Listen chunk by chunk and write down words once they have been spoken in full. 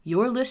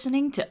You're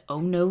listening to Oh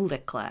No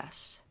Lit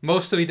Class.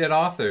 Mostly dead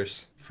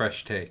authors,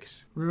 fresh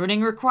takes.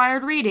 Ruining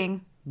required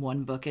reading,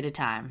 one book at a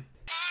time.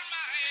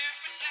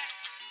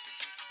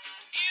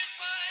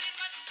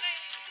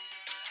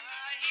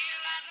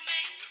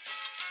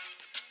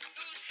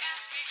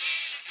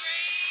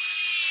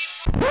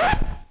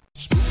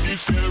 Spooky,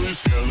 scary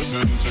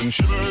skeletons and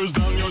shivers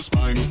down your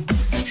spine.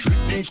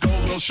 Shrieking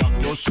skulls will shock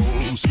your soul,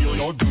 seal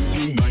your doom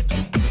tonight.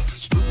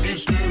 Spooky,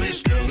 scary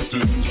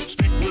skeletons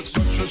speak with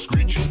such a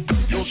screech.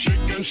 You'll shake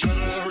and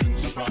shudder in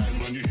surprise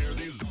when you hear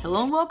these.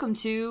 Hello and welcome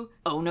to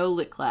Oh No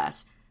Lit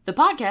Class, the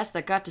podcast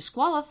that got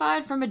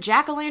disqualified from a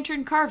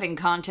jack-o'-lantern carving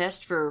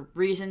contest for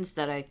reasons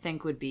that I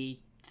think would be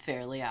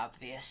fairly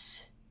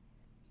obvious.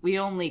 We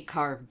only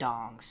carve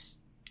dongs.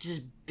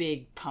 Just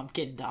big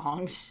pumpkin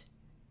dongs.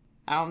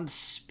 I'm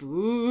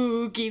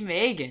Spooky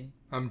Megan.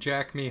 I'm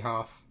Jack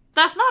Mehoff.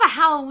 That's not a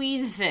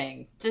Halloween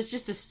thing. That's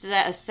just a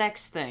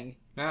sex thing.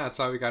 Nah, that's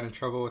how we got in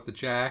trouble with the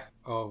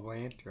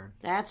jack-o'-lantern.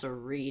 That's a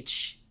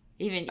reach.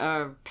 Even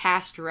a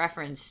past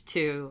reference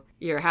to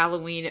your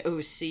Halloween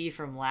OC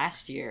from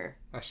last year.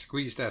 I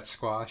squeezed that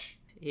squash.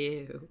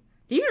 Ew.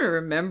 Do you even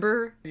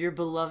remember your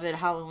beloved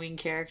Halloween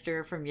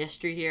character from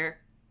yesteryear?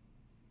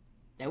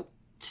 Nope.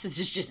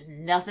 There's just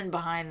nothing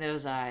behind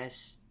those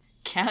eyes.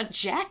 Count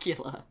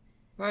Jacula.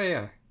 Oh,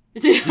 yeah.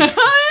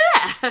 Oh,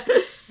 yeah!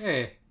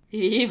 Hey,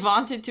 He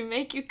wanted to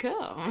make you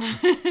come.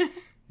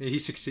 he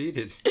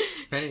succeeded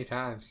many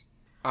times.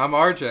 I'm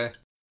RJ.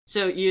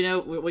 So, you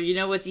know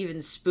what's even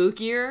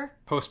spookier?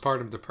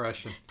 Postpartum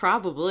depression.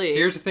 Probably.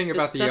 Here's the thing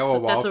about the yellow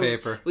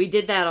wallpaper. We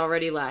did that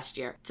already last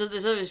year. So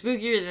there's something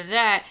spookier than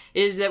that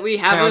is that we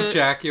have Count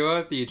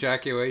Jacula, the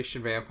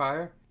ejaculation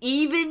vampire.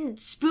 even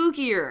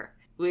spookier.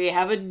 We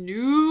have a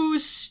new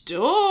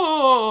store.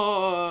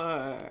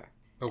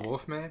 The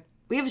Wolfman?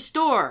 We have a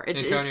store.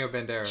 Antonio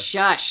Banderas.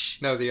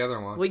 Shush. No, the other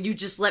one. Will you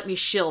just let me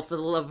shill for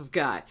the love of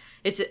God?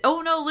 It's at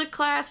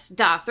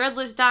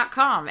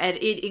ohnolitclass.threadless.com, and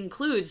it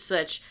includes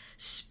such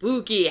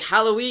spooky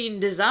Halloween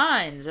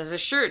designs as a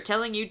shirt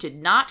telling you to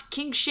not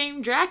kink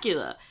shame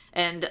Dracula,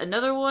 and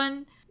another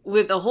one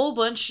with a whole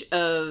bunch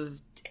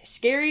of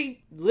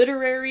scary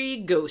literary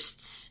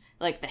ghosts,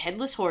 like the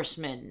Headless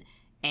Horseman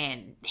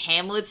and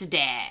Hamlet's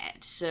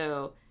dad.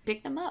 So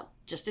pick them up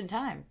just in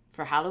time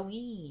for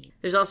Halloween.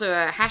 There's also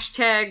a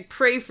hashtag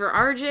pray for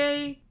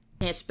RJ.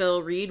 Can't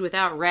spell read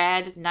without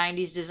rad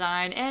 90s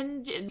design,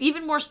 and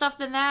even more stuff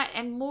than that,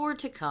 and more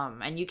to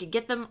come. And you can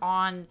get them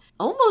on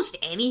almost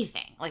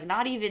anything. Like,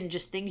 not even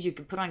just things you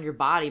can put on your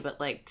body, but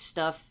like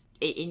stuff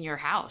in your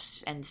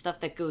house and stuff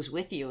that goes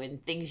with you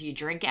and things you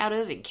drink out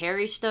of and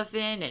carry stuff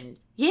in. And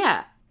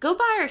yeah, go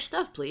buy our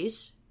stuff,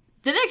 please.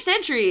 The next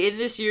entry in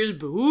this year's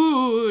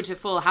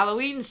beautiful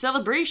Halloween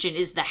celebration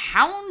is The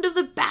Hound of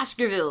the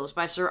Baskervilles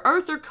by Sir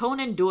Arthur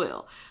Conan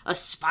Doyle, a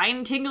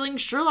spine-tingling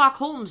Sherlock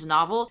Holmes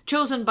novel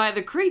chosen by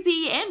the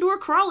creepy and or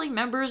crawly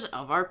members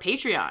of our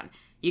Patreon.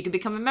 You can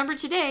become a member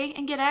today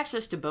and get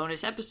access to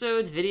bonus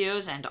episodes,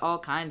 videos, and all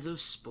kinds of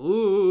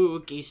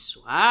spooky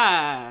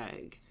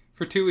swag.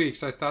 For 2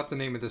 weeks, I thought the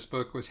name of this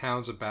book was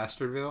Hounds of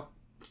Bastardville.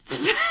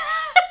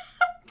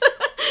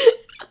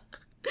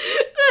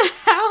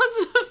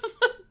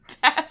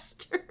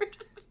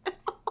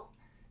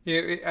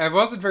 Yeah, I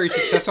wasn't very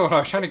successful when I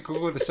was trying to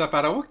Google this up.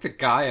 I don't look the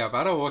guy up.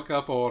 I don't look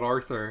up old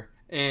Arthur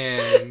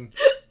and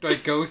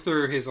like go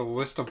through his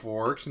list of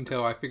works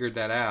until I figured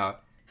that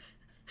out.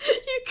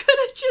 You could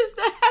have just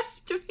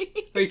asked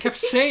me. But he kept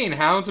saying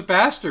Hounds of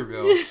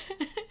Baskerville.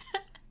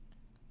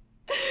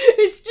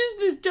 It's just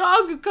this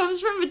dog who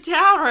comes from a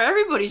town where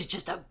everybody's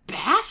just a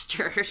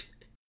bastard.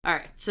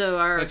 Alright, so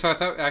And so I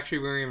thought actually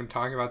we weren't even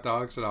talking about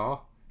dogs at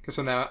all. Because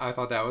when I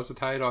thought that was the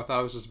title, I thought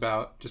it was just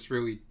about just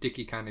really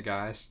dicky kind of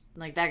guys.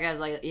 Like, that guy's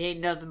like, he ain't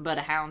nothing but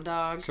a hound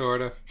dog.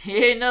 Sort of.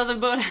 He ain't nothing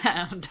but a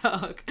hound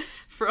dog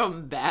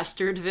from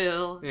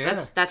Bastardville.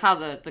 Yeah. That's how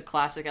the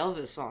classic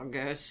Elvis song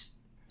goes.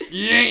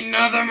 You ain't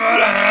nothing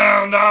but a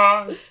hound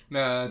dog.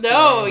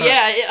 No,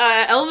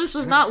 yeah, Elvis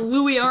was not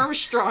Louis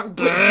Armstrong,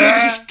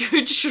 but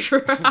good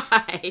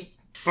try.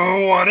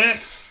 But what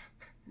if?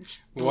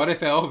 What if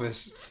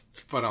Elvis,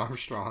 but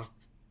Armstrong?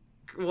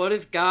 What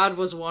if God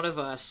was one of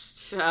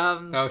us?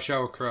 Oh,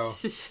 Sheryl Crow.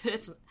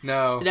 It's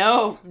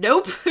No.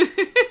 Nope.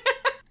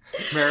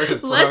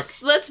 Meredith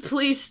Brooks. Let's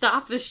please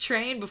stop this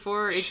train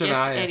before it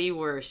gets Shania. any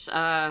worse.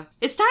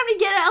 It's time to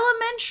get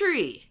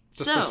elementary.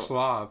 Just a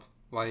slob,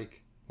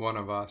 like one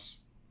of us.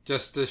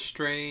 Just a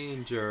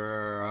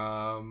stranger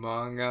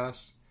among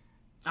us.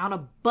 On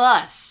a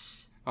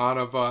bus. On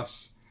a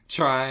bus,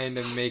 trying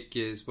to make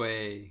his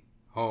way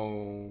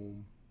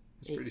home.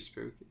 It's pretty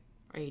spooky.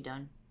 Are you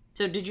done?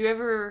 So did you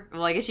ever...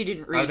 Well, I guess you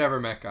didn't read... I've never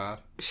met God.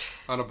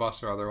 On a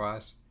bus or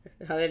otherwise.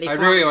 I'd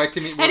really like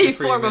to meet Morgan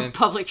Freeman. form of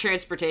public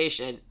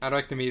transportation. I'd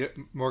like to meet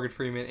Morgan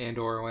Freeman and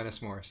or Alanis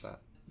Morissette.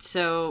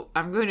 So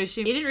I'm going to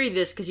assume you didn't read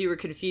this because you were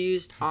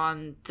confused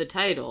on the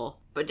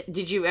title. But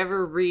did you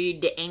ever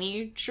read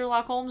any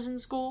Sherlock Holmes in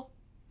school?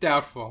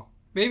 Doubtful.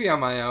 Maybe on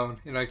my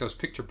own, in like those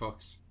picture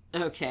books.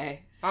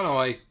 Okay. I don't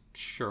like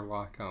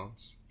Sherlock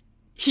Holmes.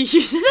 You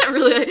said that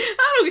really like,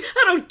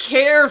 I don't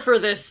care for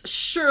this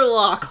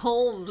Sherlock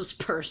Holmes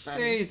person.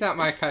 Hey, he's not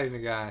my kind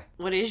of guy.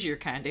 What is your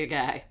kind of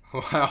guy?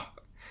 Wow.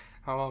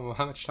 How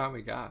much time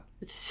we got?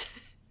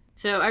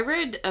 So I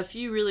read a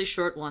few really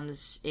short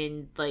ones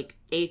in like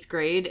 8th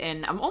grade,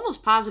 and I'm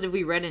almost positive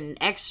we read an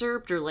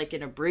excerpt or like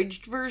an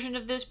abridged version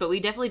of this, but we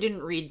definitely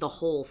didn't read the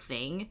whole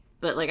thing.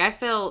 But like I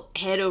fell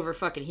head over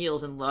fucking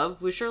heels in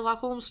love with Sherlock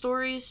Holmes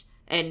stories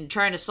and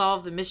trying to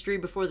solve the mystery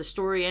before the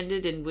story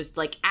ended, and was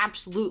like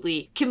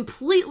absolutely,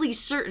 completely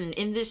certain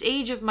in this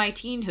age of my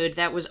teenhood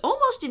that was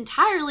almost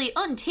entirely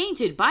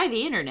untainted by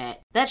the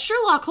internet that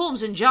Sherlock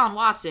Holmes and John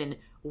Watson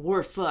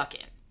were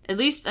fucking. At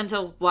least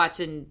until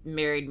Watson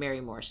married Mary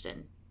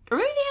Morstan. Or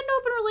maybe they had an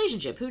open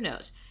relationship, who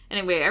knows.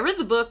 Anyway, I read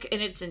the book in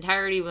its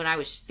entirety when I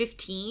was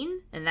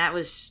 15, and that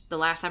was the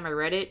last time I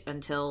read it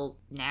until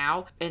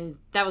now. And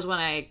that was when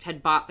I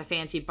had bought the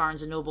fancy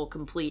Barnes & Noble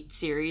Complete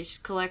Series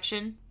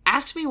collection.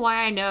 Ask me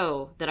why I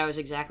know that I was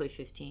exactly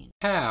 15.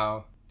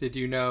 How did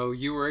you know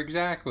you were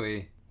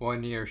exactly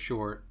 1 year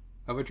short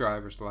of a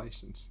driver's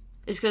license?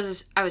 It's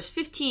because I was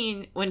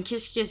 15 when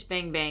Kiss Kiss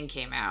Bang Bang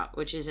came out,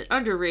 which is an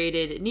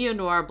underrated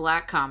neo-noir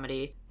black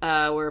comedy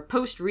where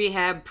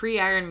post-rehab,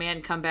 pre-Iron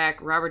Man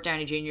comeback, Robert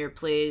Downey Jr.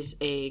 plays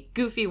a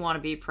goofy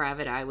wannabe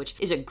private eye, which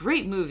is a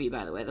great movie,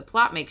 by the way. The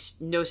plot makes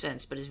no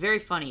sense, but it's very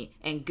funny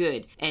and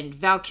good. And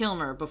Val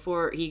Kilmer,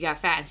 before he got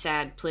fat and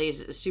sad,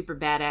 plays a super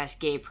badass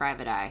gay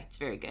private eye. It's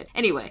very good.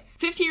 Anyway,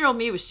 15-year-old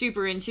me was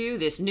super into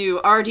this new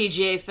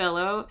RDJ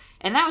fellow,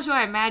 and that was who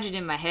I imagined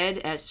in my head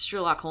as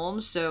Sherlock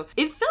Holmes, so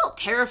it felt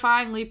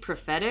terrifyingly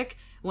prophetic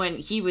when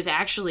he was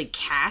actually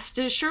cast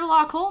as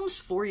Sherlock Holmes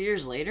 4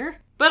 years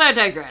later. But I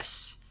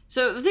digress.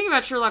 So the thing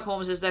about Sherlock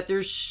Holmes is that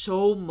there's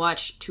so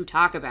much to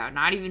talk about,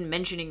 not even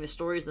mentioning the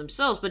stories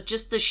themselves, but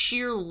just the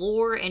sheer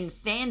lore and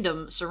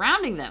fandom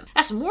surrounding them.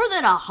 That's more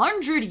than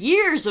 100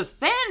 years of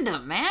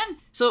fandom, man!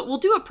 So we'll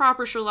do a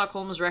proper Sherlock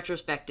Holmes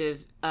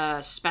retrospective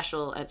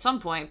special at some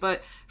point,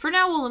 but for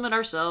now we'll limit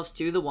ourselves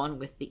to the one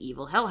with the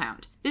evil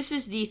hellhound. This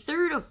is the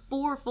third of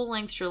 4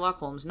 full-length Sherlock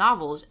Holmes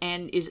novels,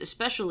 and is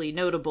especially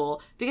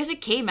notable because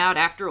it came out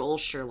after old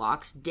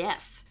Sherlock's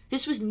death.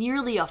 This was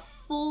nearly a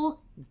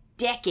full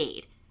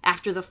decade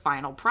after the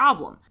final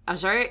problem. I'm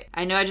sorry,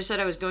 I know I just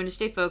said I was going to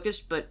stay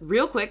focused, but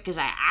real quick, because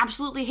I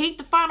absolutely hate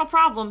the final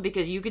problem,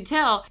 because you could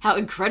tell how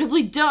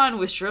incredibly done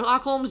with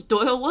Sherlock Holmes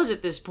Doyle was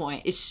at this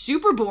point. It's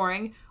super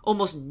boring,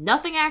 almost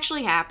nothing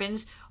actually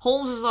happens.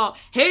 Holmes is all,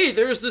 hey,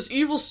 there's this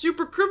evil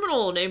super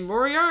criminal named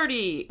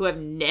Moriarty, who I've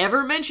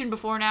never mentioned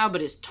before now,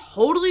 but is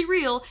totally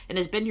real, and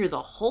has been here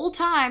the whole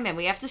time, and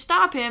we have to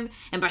stop him,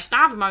 and by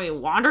stop him, I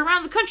mean wander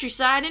around the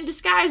countryside in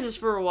disguises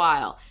for a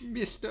while.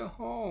 Mr.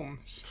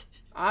 Holmes,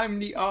 I'm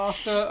the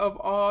author of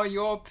all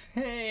your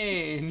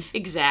pain.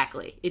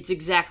 Exactly. It's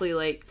exactly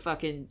like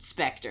fucking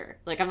Spectre.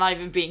 Like, I'm not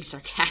even being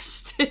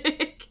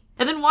sarcastic.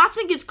 And then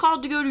Watson gets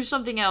called to go do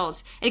something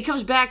else, and he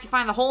comes back to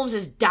find that Holmes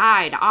has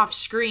died off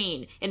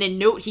screen in a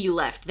note he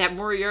left that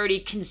Moriarty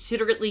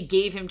considerately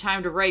gave him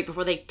time to write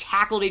before they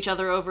tackled each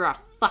other over a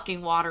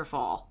fucking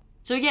waterfall.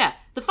 So yeah,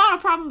 the final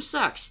problem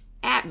sucks.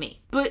 At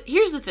me. But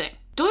here's the thing.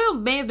 Doyle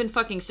may have been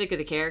fucking sick of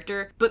the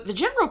character, but the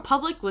general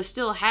public was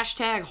still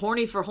hashtag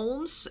horny for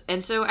Holmes,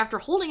 and so after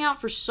holding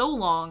out for so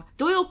long,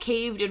 Doyle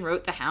caved and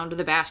wrote The Hound of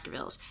the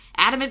Baskervilles,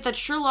 adamant that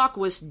Sherlock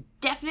was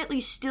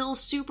definitely still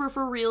super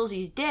for reals,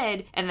 he's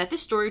dead, and that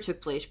this story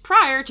took place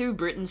prior to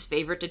Britain's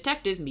favorite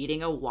detective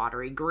meeting a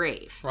watery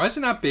grave. Why is it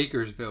not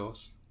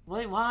Bakersville's?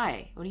 What?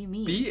 Why? What do you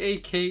mean?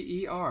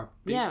 Baker.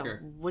 Yeah,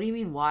 what do you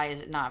mean why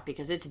is it not?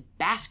 Because it's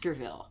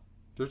Baskerville.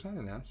 There's not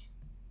an S.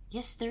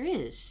 Yes, there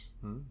is.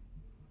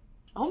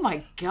 Oh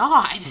my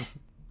god.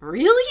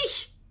 Really?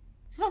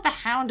 It's not the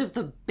Hound of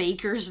the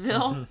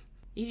Bakersville.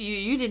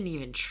 You didn't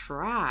even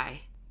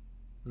try.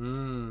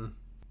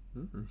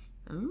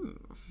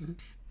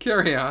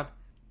 Carry on.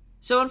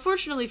 So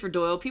unfortunately for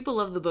Doyle, people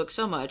loved the book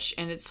so much,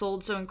 and it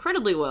sold so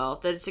incredibly well,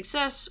 that its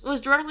success was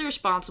directly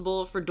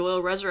responsible for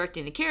Doyle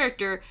resurrecting the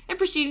character and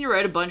proceeding to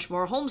write a bunch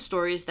more Holmes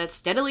stories that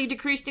steadily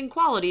decreased in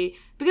quality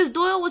because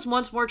Doyle was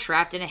once more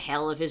trapped in a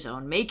hell of his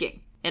own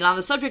making. And on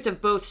the subject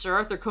of both Sir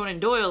Arthur Conan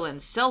Doyle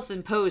and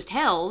self-imposed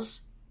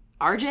hells,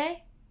 RJ,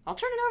 I'll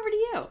turn it over to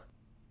you.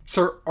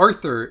 Sir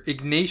Arthur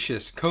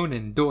Ignatius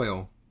Conan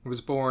Doyle was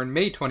born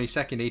May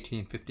 22nd,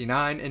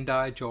 1859, and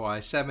died July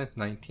 7th,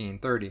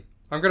 1930.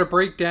 I'm going to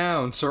break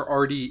down Sir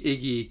Artie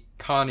Iggy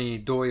Connie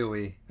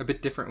Doyley a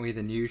bit differently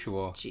than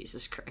usual.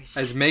 Jesus Christ.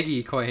 As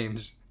Meggie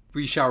claims,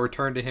 we shall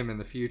return to him in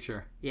the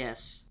future.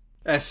 Yes.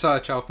 As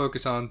such, I'll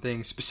focus on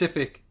things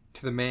specific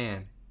to the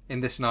man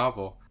in this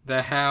novel.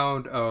 The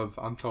Hound of,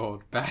 I'm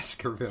told,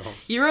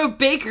 Baskervilles. You wrote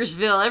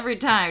Bakersville every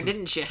time,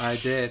 didn't you? I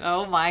did.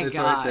 Oh my It's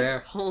god. right there.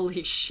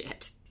 Holy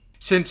shit.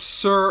 Since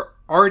Sir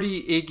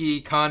Artie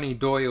Iggy Connie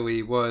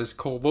Doyley was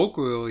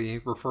colloquially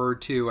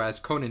referred to as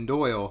Conan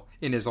Doyle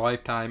in his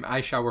lifetime, I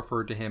shall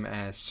refer to him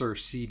as Sir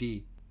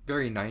CD.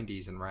 Very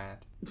 90s and rad.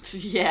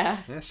 Yeah.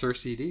 Yeah, Sir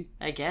CD.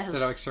 I guess.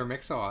 Did I like Sir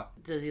Mix a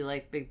lot. Does he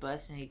like big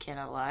butts and he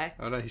cannot lie?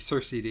 Oh no, he's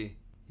Sir CD.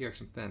 He likes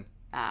him thin.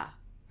 Ah,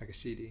 Like a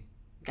CD.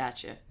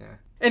 gotcha. Yeah.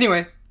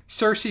 Anyway,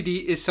 Sir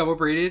CD is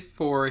celebrated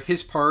for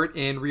his part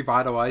in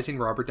revitalizing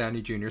Robert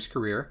Downey Jr.'s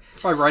career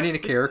by writing a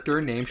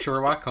character named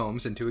Sherlock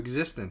Holmes into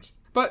existence.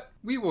 But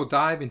we will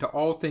dive into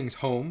all things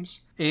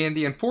Holmes and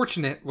the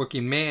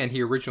unfortunate-looking man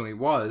he originally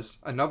was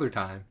another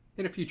time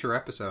in a future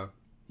episode.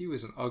 He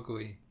was an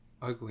ugly,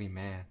 ugly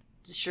man.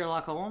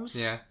 Sherlock Holmes?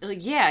 Yeah.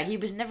 Yeah, he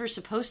was never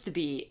supposed to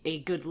be a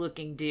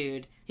good-looking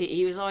dude.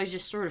 He was always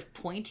just sort of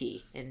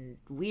pointy and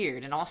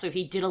weird. And also,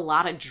 he did a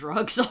lot of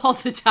drugs all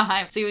the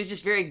time. So he was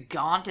just very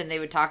gaunt, and they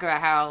would talk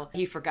about how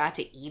he forgot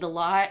to eat a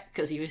lot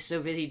because he was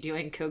so busy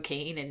doing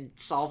cocaine and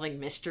solving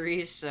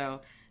mysteries.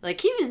 So,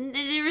 like, there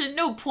was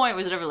no point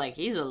was it ever like,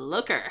 he's a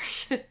looker.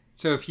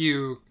 So if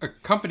you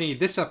accompany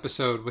this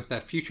episode with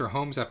that future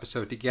Holmes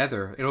episode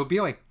together, it'll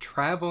be like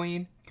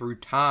traveling through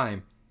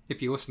time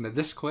if you listen to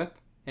this clip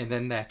and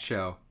then that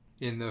show.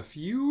 In the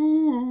future.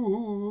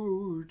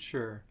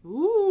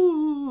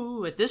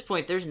 Ooh, at this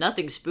point, there's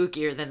nothing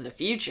spookier than the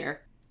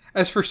future.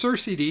 As for Sir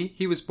CD,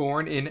 he was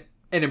born in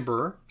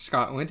Edinburgh,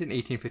 Scotland in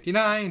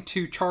 1859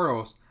 to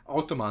Charles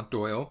Altamont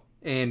Doyle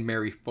and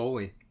Mary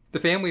Foley. The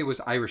family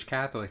was Irish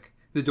Catholic.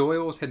 The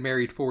Doyles had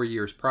married 4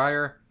 years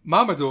prior.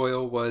 Mama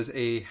Doyle was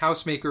a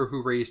housemaker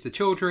who raised the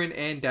children,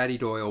 and Daddy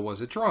Doyle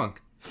was a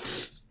drunk.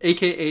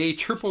 AKA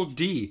Triple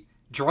D,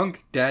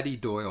 Drunk Daddy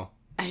Doyle.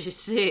 I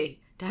see.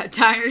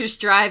 Diners,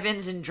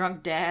 drive-ins, and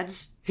drunk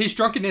dads. His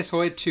drunkenness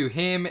led to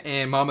him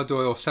and Mama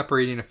Doyle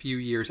separating a few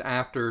years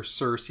after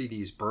Sir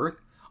CD's birth,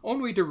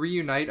 only to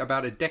reunite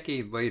about a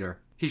decade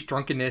later. His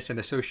drunkenness and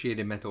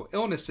associated mental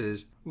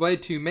illnesses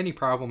led to many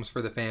problems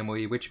for the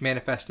family, which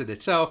manifested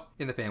itself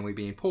in the family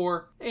being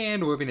poor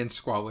and living in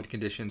squalid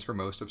conditions for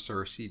most of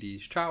Sir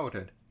CD's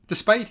childhood.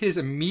 Despite his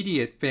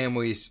immediate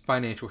family's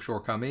financial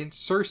shortcomings,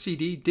 Sir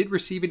CD did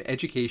receive an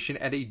education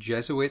at a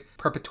Jesuit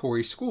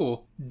preparatory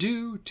school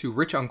due to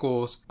rich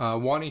uncles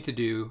wanting to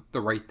do the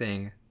right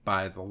thing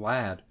by the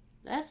lad.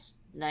 That's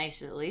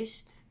nice, at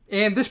least.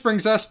 And this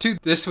brings us to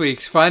this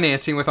week's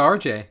Financing with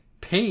RJ,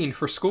 Paying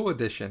for School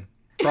Edition.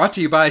 Brought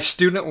to you by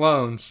Student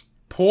Loans.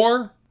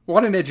 Poor?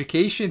 Want an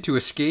education to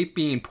escape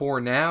being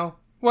poor now?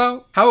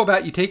 Well, how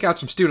about you take out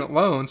some student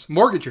loans,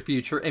 mortgage your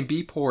future, and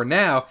be poor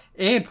now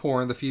and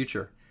poor in the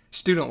future?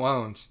 Student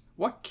loans.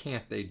 What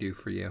can't they do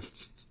for you?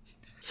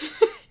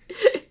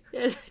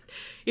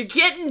 You're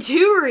getting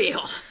too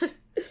real.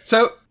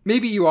 So,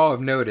 maybe you all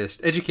have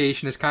noticed,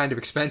 education is kind of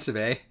expensive,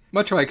 eh?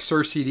 Much like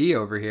Sir CD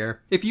over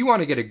here. If you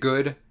want to get a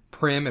good,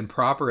 prim, and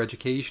proper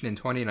education in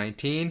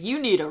 2019... You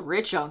need a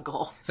rich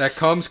uncle. ...that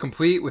comes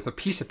complete with a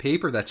piece of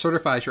paper that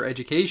certifies your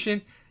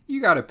education,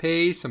 you gotta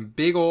pay some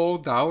big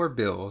old dollar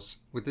bills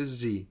with a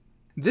Z.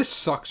 This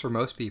sucks for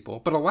most people,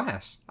 but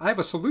alas, I have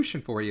a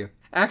solution for you.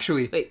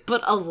 Actually... Wait,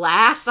 but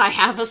alas, I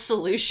have a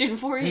solution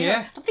for you?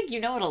 Yeah. I don't think you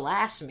know what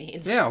alas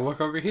means. Yeah, look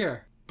over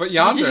here. But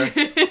yonder,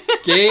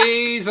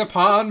 gaze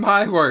upon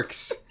my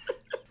works.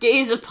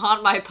 Gaze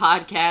upon my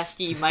podcast,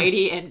 ye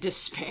mighty and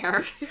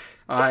despair.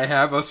 I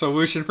have a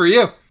solution for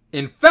you.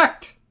 In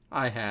fact,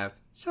 I have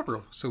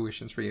several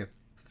solutions for you.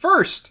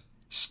 First,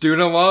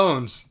 student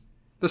loans.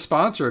 The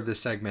sponsor of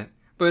this segment.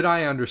 But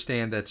I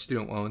understand that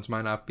student loans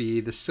might not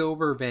be the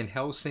silver Van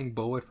Helsing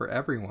bullet for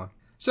everyone.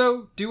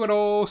 So, do what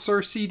old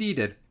Sir CD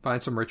did.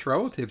 Find some rich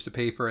relatives to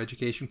pay for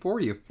education for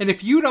you. And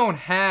if you don't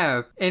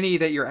have any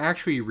that you're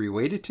actually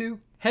related to,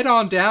 head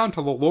on down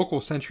to the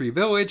local Century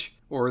Village,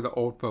 or the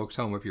old folks'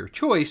 home of your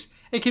choice,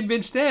 and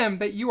convince them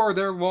that you are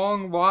their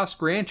long-lost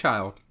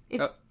grandchild.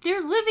 If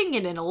they're living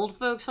in an old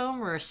folks'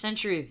 home or a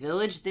Century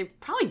Village, they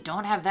probably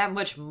don't have that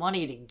much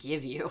money to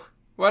give you.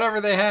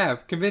 Whatever they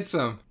have, convince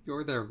them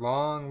you're their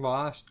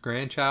long-lost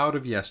grandchild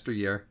of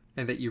yesteryear,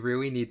 and that you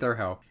really need their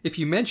help. If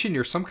you mention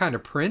you're some kind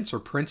of prince or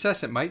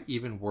princess, it might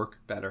even work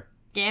better.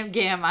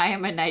 Gam, I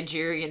am a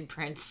Nigerian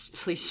prince.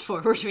 Please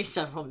forward me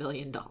several $1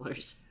 million.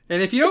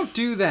 And if you don't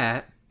do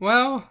that,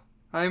 well,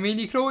 I mean,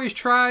 you could always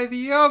try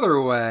the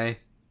other way.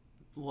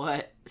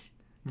 What?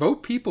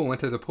 Vote people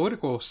into the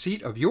political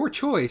seat of your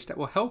choice that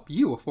will help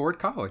you afford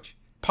college.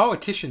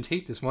 Politicians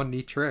hate this one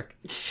neat trick,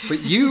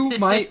 but you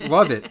might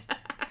love it.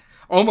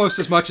 Almost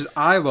as much as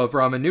I love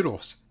ramen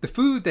noodles. The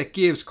food that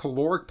gives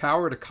caloric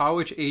power to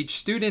college-age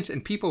students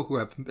and people who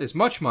have as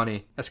much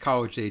money as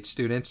college-age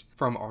students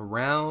from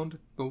around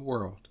the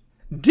world.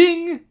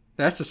 Ding!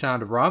 That's the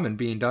sound of ramen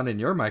being done in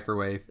your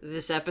microwave.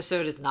 This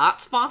episode is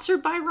not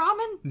sponsored by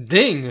ramen?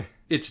 Ding!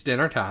 It's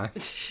dinner time.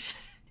 It's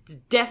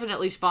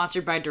definitely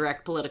sponsored by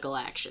Direct Political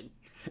Action.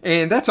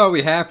 And that's all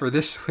we have for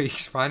this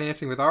week's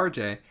Financing with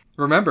RJ.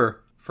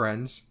 Remember,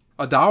 friends,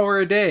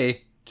 $1 a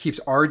day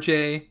keeps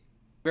RJ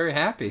very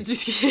happy.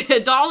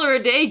 $1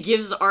 a day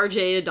gives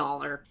RJ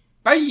 $1.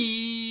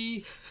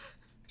 Bye!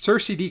 Sir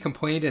CD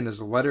complained in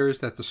his letters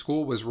that the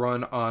school was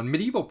run on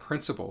medieval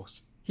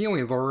principles. He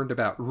only learned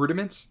about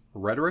rudiments,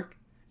 rhetoric,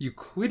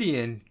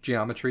 Euclidean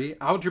geometry,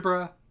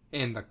 algebra,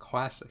 and the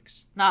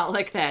classics. Not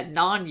like that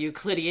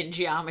non-Euclidean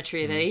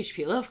geometry that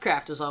H.P.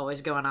 Lovecraft was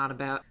always going on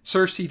about.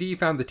 Sir CD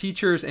found the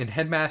teachers and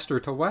headmaster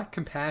to lack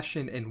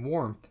compassion and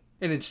warmth,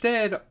 and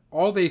instead,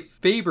 all they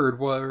favored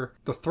were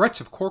the threats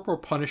of corporal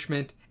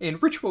punishment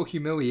and ritual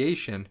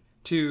humiliation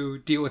to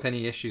deal with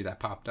any issue that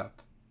popped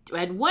up.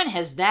 And when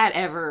has that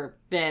ever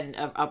been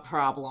a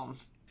problem?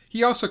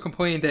 He also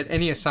complained that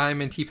any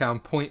assignment he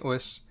found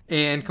pointless,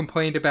 and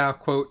complained about,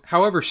 quote,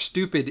 however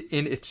stupid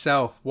in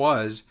itself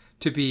was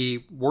to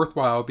be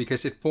worthwhile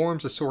because it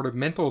forms a sort of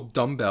mental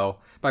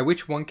dumbbell by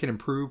which one can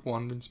improve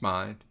one's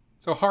mind.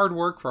 So hard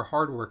work for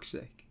hard work's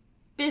sake.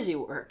 Busy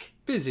work.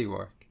 Busy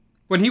work.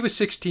 When he was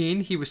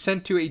 16, he was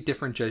sent to a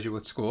different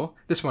Jesuit school,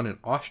 this one in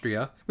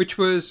Austria, which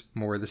was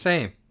more the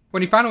same.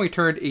 When he finally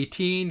turned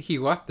 18, he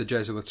left the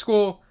Jesuit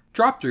school,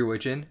 dropped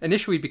religion,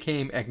 initially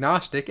became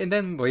agnostic, and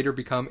then later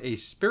become a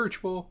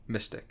spiritual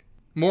mystic.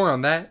 More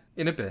on that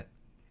in a bit.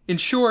 In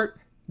short,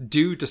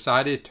 Dhu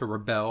decided to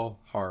rebel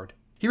hard.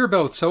 He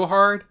rebelled so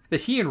hard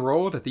that he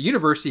enrolled at the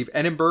University of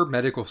Edinburgh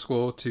Medical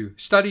School to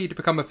study to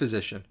become a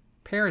physician.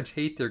 Parents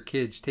hate their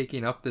kids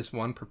taking up this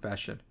one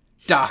profession.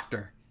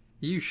 Doctor.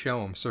 You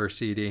show him, Sir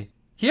CD.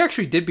 He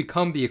actually did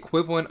become the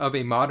equivalent of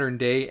a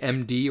modern-day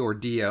MD or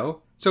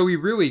DO, so we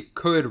really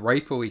could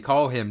rightfully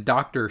call him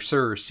Dr.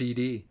 Sir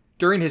CD.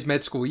 During his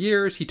med school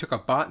years, he took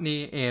up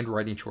botany and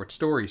writing short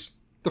stories.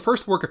 The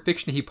first work of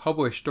fiction he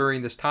published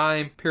during this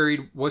time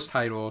period was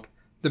titled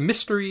The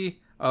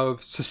Mystery of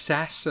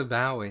Sasassa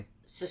Valley.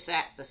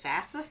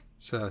 Sasassa?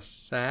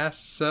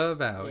 Sasassa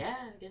Valley. Yeah,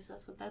 I guess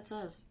that's what that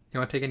says. You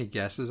want to take any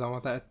guesses on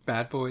what that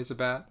bad boy is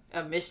about?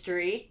 A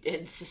mystery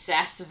in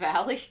Sasassa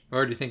Valley?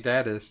 Where do you think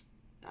that is?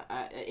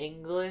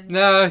 England?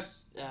 No.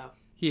 Oh.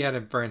 He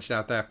hadn't branched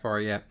out that far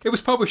yet. It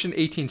was published in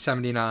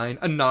 1879,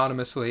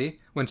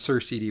 anonymously, when Sir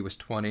CD was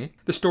 20.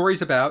 The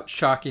story's about,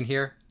 shocking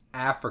here,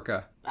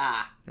 Africa.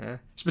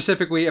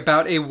 Specifically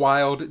about a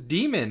wild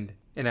demon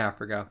in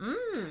Africa.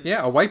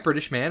 Yeah, a white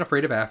British man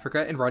afraid of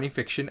Africa and writing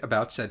fiction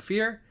about said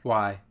fear.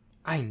 Why?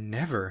 I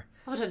never.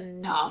 What a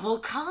novel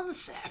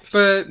concept.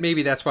 But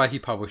maybe that's why he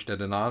published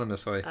it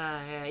anonymously.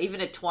 Yeah, even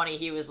at 20,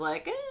 he was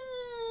like,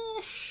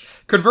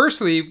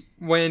 Conversely,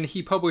 when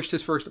he published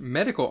his first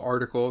medical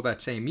article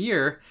that same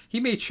year, he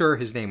made sure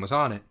his name was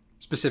on it.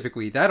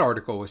 Specifically, that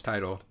article was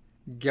titled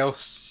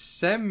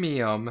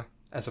Gelsemium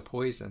as a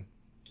Poison.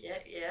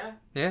 Yeah.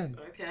 Yeah.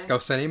 Okay.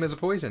 Gelsemium as a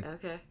poison.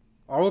 Okay.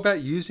 All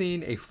about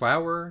using a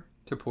flower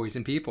to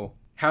poison people.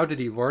 How did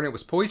he learn it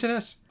was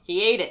poisonous?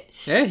 He ate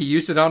it. Yeah, he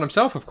used it on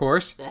himself, of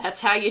course.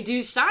 That's how you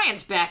do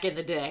science back in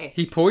the day.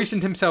 He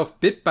poisoned himself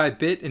bit by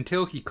bit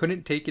until he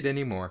couldn't take it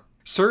anymore.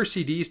 Sir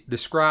CD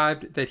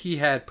described that he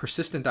had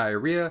persistent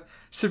diarrhea,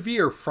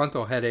 severe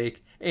frontal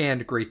headache,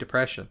 and Great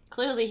Depression.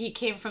 Clearly he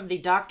came from the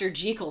Dr.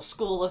 Jekyll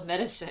School of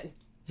Medicine.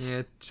 Yeah,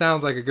 it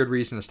sounds like a good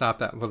reason to stop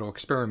that little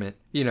experiment,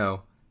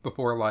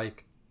 before,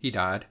 he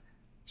died.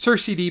 Sir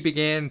CD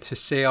began to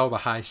sail the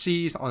high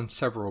seas on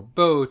several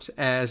boats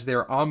as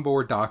their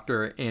onboard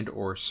doctor and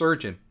or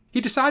surgeon.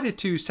 He decided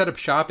to set up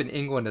shop in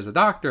England as a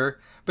doctor,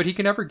 but he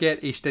could never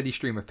get a steady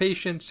stream of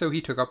patients, so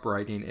he took up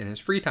writing in his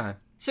free time.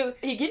 So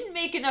he didn't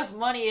make enough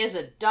money as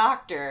a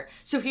doctor,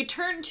 so he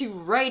turned to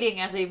writing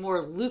as a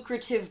more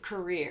lucrative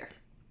career.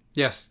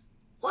 Yes.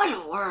 What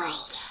a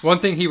world. One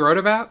thing he wrote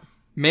about?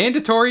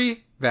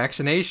 Mandatory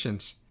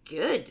vaccinations.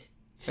 Good.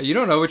 You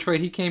don't know which way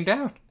he came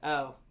down.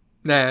 Oh.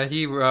 Nah,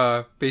 he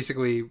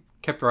basically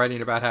kept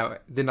writing about how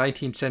the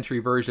 19th century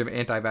version of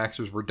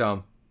anti-vaxxers were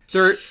dumb.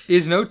 There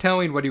is no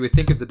telling what he would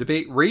think of the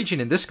debate raging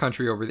in this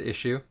country over the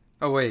issue.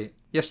 Oh wait,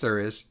 yes there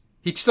is.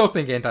 He'd still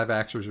think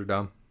anti-vaxxers are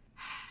dumb.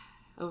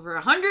 Over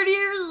 100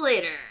 years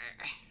later,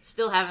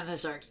 still having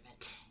this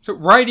argument. So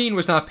writing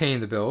was not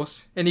paying the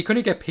bills, and he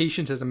couldn't get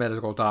patients as a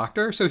medical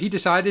doctor, so he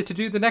decided to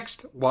do the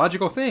next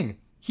logical thing.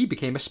 He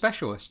became a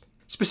specialist.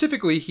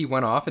 Specifically, he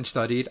went off and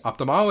studied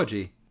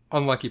ophthalmology.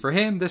 Unlucky for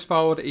him, this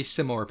followed a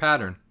similar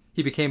pattern.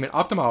 He became an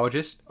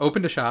ophthalmologist,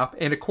 opened a shop,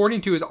 and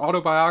according to his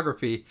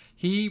autobiography,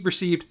 he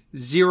received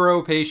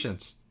 0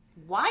 patients.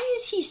 Why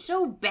is he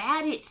so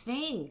bad at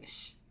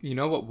things? You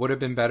know what would have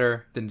been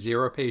better than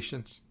 0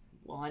 patients?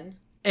 1.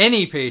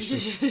 Any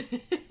patients.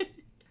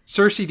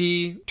 Sir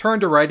CD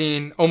turned to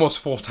writing almost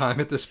full-time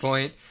at this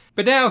point,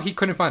 but now he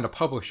couldn't find a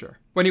publisher.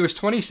 When he was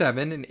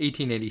 27 in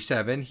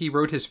 1887, he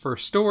wrote his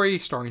first story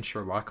starring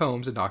Sherlock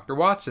Holmes and Dr.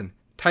 Watson,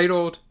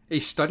 titled A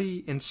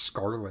Study in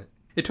Scarlet.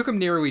 It took him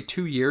nearly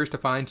 2 years to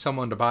find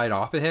someone to buy it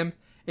off of him,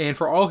 and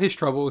for all his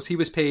troubles, he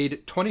was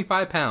paid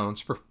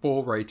 £25 for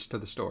full rights to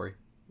the story.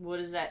 What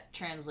does that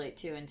translate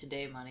to in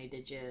today money?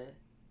 Did you...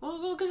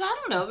 Well, because I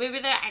don't know. Maybe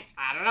that...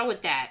 I don't know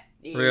what that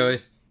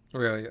is.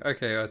 Really?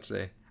 Okay, let's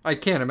see. I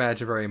can't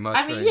imagine very much.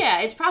 I mean, right?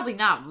 Yeah, it's probably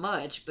not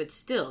much, but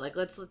still,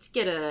 let's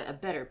get a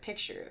better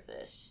picture of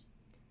this.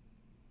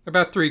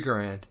 About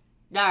 $3,000.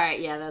 All right,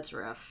 yeah, that's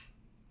rough.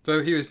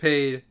 So he was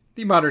paid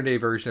the modern day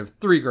version of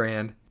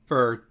 $3,000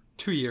 for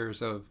 2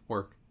 years of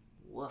work.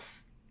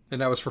 Woof.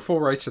 And that was for full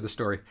rights to the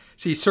story.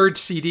 See, Sir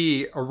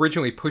CD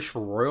originally pushed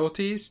for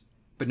royalties,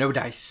 but no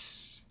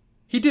dice.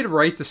 He did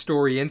write the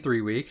story in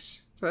 3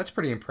 weeks, so that's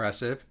pretty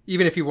impressive,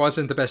 even if he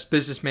wasn't the best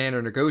businessman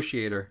or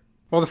negotiator.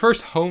 While the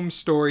first Holmes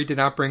story did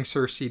not bring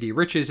Sir CD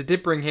riches, it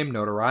did bring him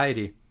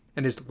notoriety,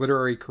 and his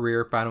literary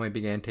career finally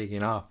began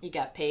taking off. He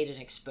got paid in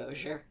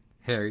exposure.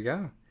 There you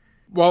go.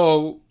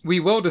 While we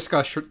will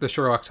discuss the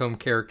Sherlock Holmes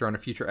character on a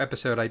future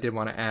episode, I did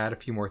want to add a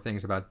few more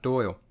things about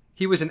Doyle.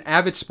 He was an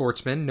avid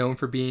sportsman, known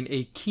for being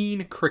a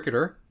keen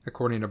cricketer,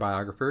 according to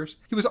biographers.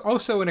 He was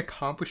also an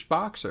accomplished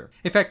boxer.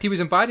 In fact, he was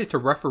invited to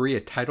referee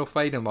a title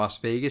fight in Las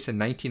Vegas in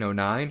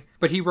 1909,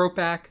 but he wrote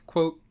back,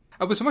 quote,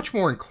 I was much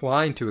more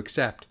inclined to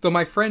accept, though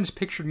my friends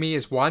pictured me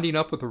as winding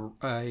up with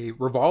a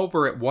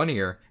revolver at one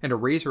ear and a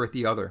razor at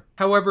the other.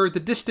 However, the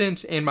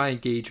distance and my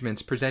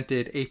engagements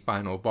presented a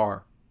final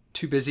bar.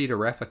 Too busy to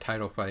ref a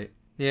title fight.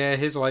 Yeah,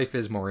 his life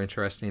is more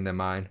interesting than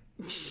mine.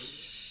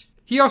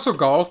 He also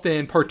golfed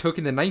and partook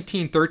in the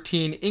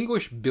 1913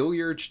 English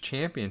Billiards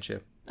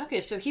Championship. Okay,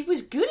 so he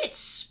was good at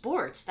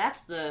sports.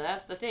 That's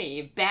the thing.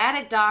 You're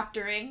bad at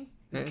doctoring,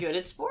 good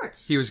at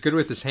sports. He was good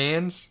with his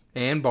hands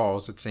and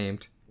balls, it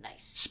seemed.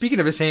 Nice.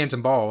 Speaking of his hands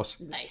and balls.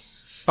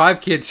 Nice.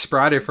 5 kids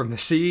sprouted from the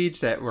seeds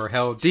that were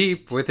held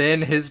deep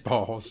within his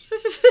balls.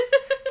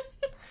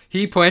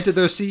 He planted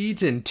those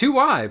seeds in 2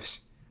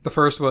 wives. The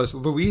first was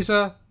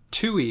Louisa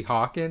Toohey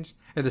Hawkins,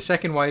 and the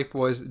second wife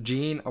was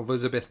Jean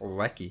Elizabeth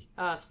Leckie.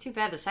 Oh, it's too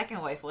bad the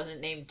second wife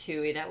wasn't named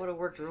Toohey. That would have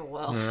worked real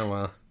well. Oh,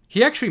 well.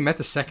 He actually met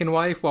the second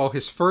wife while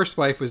his first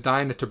wife was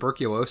dying of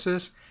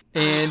tuberculosis,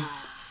 and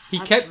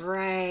That's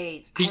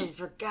right. I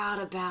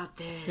forgot about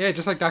this. Yeah,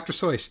 just like Dr.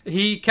 Seuss.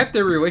 He kept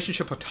their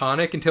relationship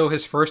platonic until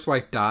his first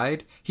wife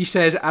died. He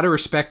says, out of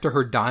respect to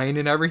her dying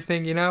and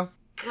everything, you know?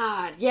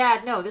 God,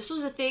 yeah, no, this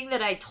was a thing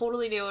that I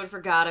totally knew and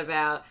forgot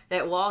about.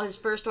 That while his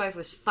first wife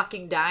was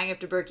fucking dying of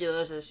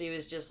tuberculosis, he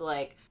was just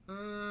like,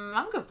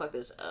 I'm gonna fuck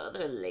this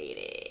other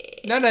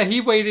lady. No,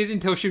 he waited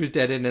until she was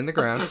dead and in the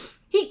ground.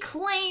 He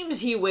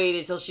claims he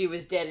waited till she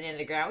was dead and in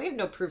the ground. We have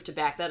no proof to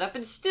back that up,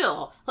 and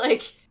still,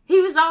 like,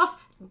 he was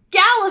off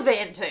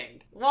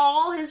gallivanting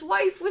while his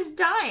wife was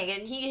dying,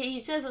 and he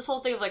says this whole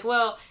thing of like,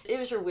 well, it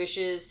was her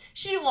wishes.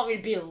 She didn't want me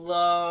to be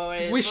alone.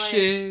 And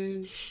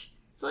wishes.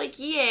 It's like,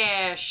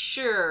 yeah,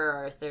 sure,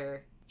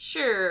 Arthur.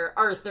 Sure,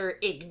 Arthur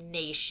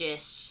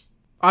Ignatius.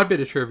 Odd bit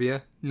of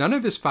trivia. None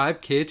of his 5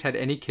 kids had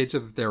any kids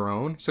of their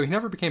own, so he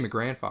never became a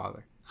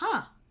grandfather.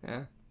 Huh.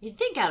 Yeah. You'd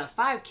think out of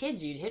 5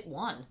 kids you'd hit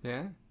 1.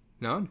 Yeah.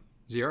 None.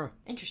 0.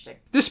 Interesting.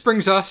 This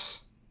brings us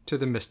to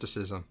the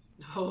mysticism.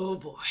 Oh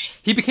boy.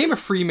 He became a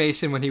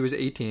Freemason when he was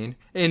 18,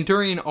 and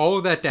during all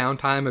of that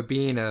downtime of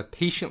being a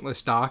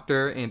patientless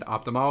doctor and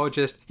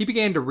ophthalmologist, he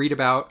began to read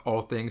about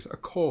all things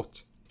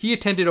occult. He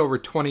attended over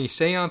 20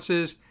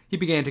 seances. He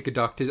began to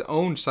conduct his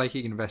own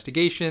psychic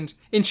investigations.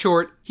 In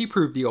short, he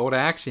proved the old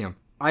axiom: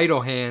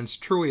 idle hands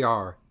truly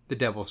are the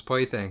devil's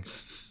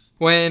playthings.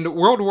 When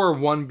World War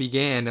I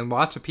began and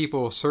lots of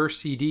people Sir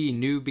C.D.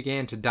 knew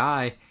began to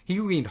die, he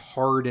leaned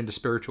hard into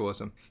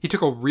spiritualism. He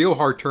took a real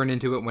hard turn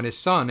into it when his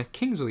son,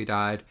 Kingsley,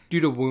 died due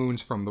to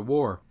wounds from the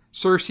war.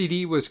 Sir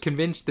C.D. was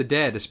convinced the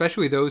dead,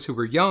 especially those who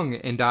were young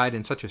and died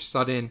in such a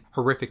sudden,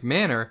 horrific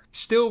manner,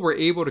 still were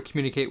able to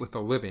communicate with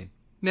the living.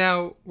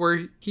 Now,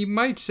 where he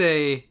might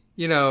say,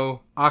 you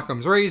know,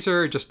 Occam's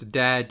razor, just a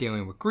dad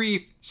dealing with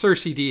grief, Sir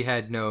C.D.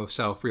 had no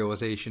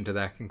self-realization to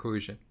that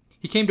conclusion.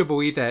 He came to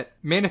believe that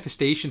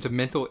manifestations of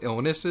mental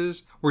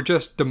illnesses were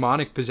just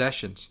demonic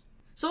possessions.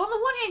 So on the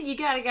one hand, you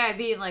got a guy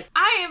being like,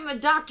 I am a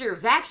doctor,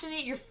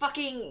 vaccinate your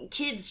fucking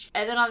kids.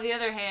 And then on the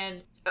other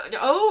hand,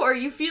 oh, are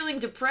you feeling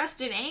depressed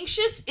and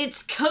anxious?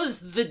 It's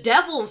 'cause the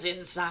devil's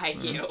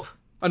inside you.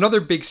 Another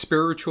big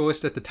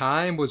spiritualist at the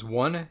time was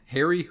one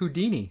Harry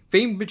Houdini,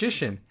 famed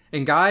magician,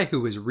 and guy who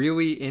was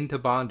really into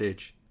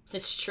bondage.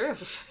 It's true.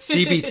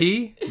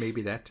 CBT?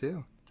 Maybe that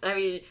too. I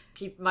mean,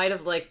 he might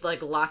have like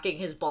locking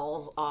his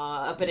balls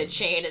up in a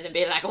chain and then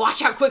being like,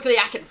 watch how quickly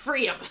I can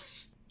free him.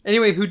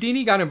 Anyway,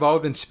 Houdini got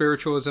involved in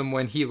spiritualism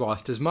when he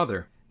lost his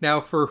mother. Now,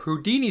 for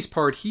Houdini's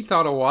part, he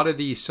thought a lot of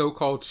these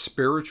so-called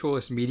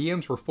spiritualist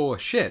mediums were full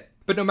of shit.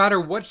 But no matter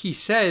what he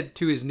said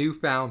to his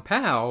newfound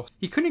pal,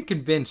 he couldn't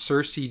convince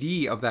Sir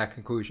C.D. of that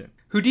conclusion.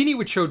 Houdini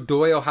would show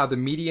Doyle how the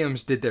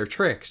mediums did their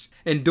tricks,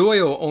 and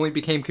Doyle only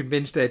became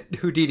convinced that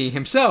Houdini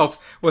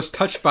himself was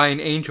touched by an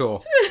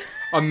angel,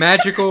 a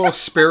magical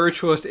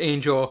spiritualist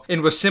angel,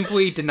 and was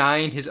simply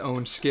denying his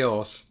own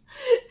skills.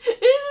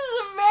 This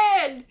is a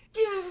man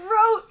who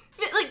wrote,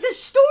 like, the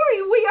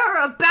story we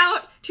are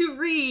about to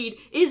read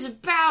is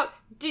about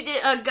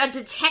a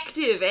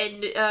detective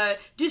and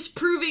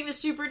disproving the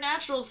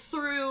supernatural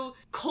through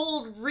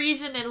cold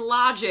reason and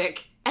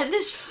logic. And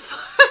this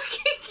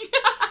fucking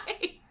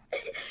guy,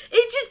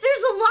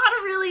 there's a lot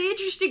of really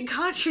interesting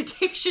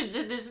contradictions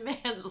in this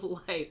man's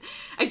life.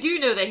 I do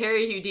know that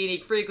Harry Houdini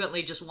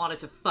frequently just wanted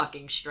to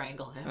fucking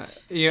strangle him.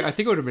 Yeah, I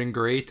think it would have been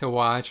great to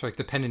watch, like,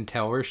 the Penn and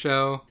Teller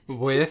show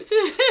with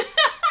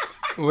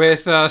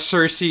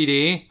Sir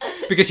C.D.,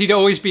 because he'd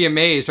always be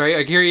amazed, right?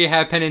 Like, here you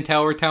have Penn and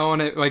Teller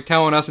telling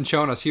us and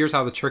showing us, here's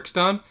how the trick's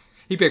done.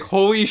 He'd be like,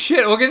 holy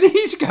shit, look at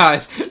these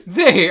guys.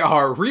 They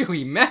are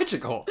really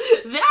magical.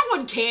 That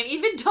one can't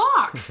even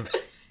talk.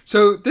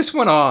 So this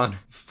went on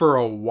for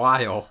a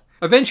while.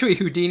 Eventually,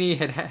 Houdini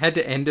had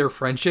to end their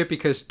friendship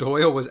because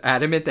Doyle was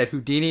adamant that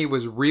Houdini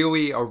was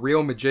really a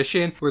real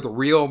magician with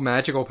real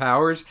magical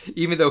powers,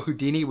 even though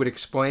Houdini would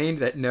explain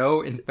that no,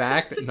 in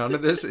fact, none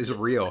of this is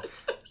real.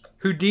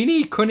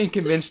 Houdini couldn't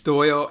convince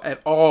Doyle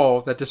at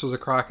all that this was a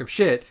crock of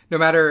shit. No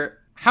matter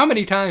how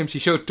many times he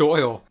showed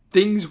Doyle,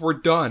 things were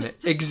done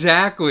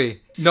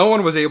exactly. No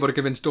one was able to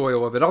convince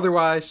Doyle of it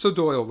otherwise, so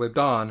Doyle lived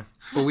on,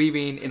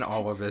 believing in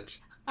all of it.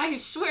 I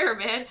swear,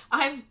 man,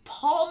 I'm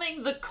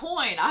palming the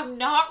coin. I'm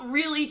not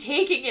really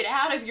taking it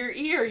out of your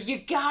ear. You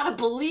gotta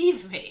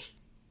believe me.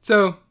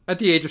 So, at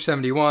the age of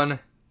 71,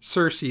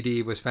 Sir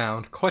CD was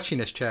found clutching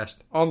his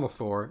chest on the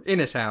floor in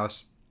his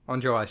house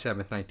on July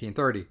 7th,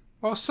 1930.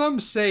 While some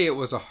say it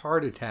was a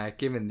heart attack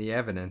given the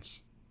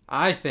evidence,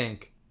 I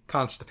think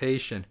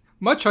constipation.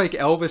 Much like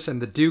Elvis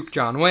and the Duke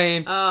John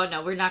Wayne. Oh,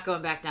 no, we're not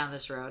going back down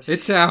this road.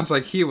 It sounds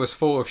like he was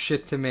full of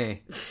shit to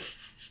me.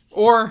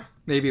 Or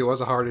maybe it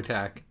was a heart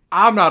attack.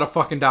 I'm not a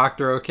fucking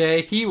doctor,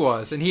 okay? He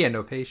was, and he had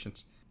no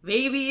patience.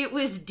 Maybe it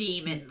was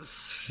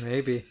demons.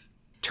 Maybe.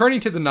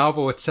 Turning to the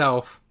novel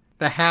itself,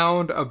 The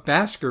Hound of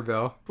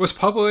Baskerville was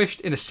published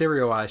in a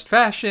serialized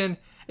fashion,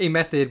 a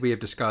method we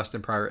have discussed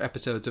in prior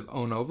episodes of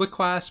Ono Lit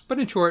Class, but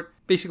in short,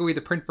 basically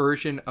the print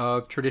version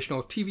of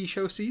traditional TV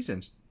show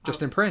seasons,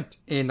 just in print,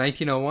 in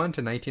 1901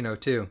 to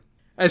 1902.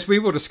 As we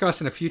will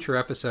discuss in a future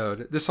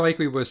episode, this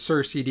likely was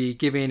Sir CD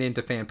giving in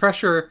to fan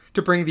pressure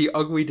to bring the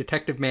ugly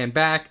detective man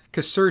back,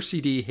 because Sir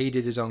CD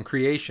hated his own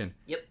creation.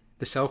 Yep.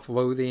 The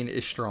self-loathing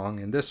is strong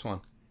in this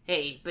one.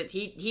 Hey, but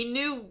he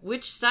knew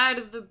which side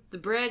of the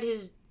bread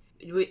his...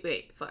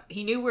 Wait, fuck.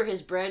 He knew where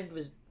his bread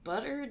was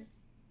buttered?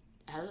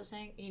 How's it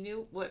saying? He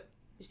knew what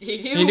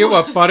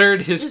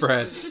buttered his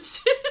bread.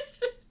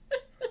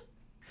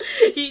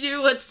 He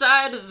knew what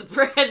side of the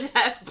bread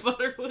that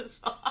butter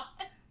was on.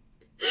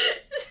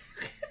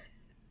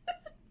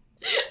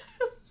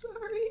 I'm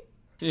sorry.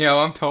 You know,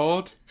 I'm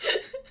told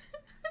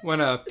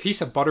when a piece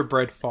of butter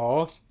bread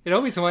falls, it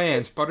always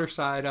lands butter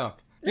side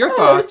up. Your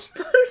thoughts?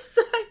 Butter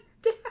side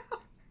down.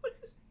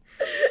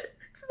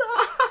 It's the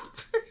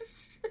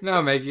opposite.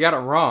 No, Meg, you got it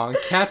wrong.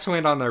 Cats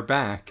land on their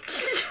back.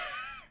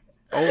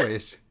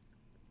 Always.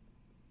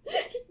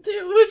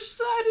 Which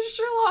side of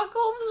Sherlock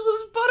Holmes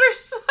was butter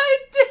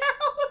side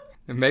down?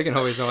 And Megan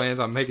always lands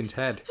on Megan's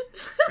head.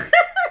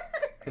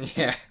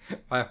 Yeah,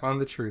 I found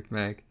the truth,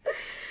 Meg.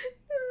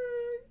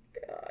 Oh,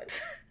 God.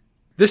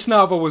 This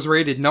novel was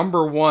rated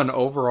 #1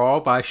 overall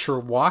by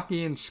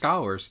Sherlockian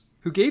scholars,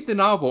 who gave the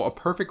novel a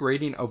perfect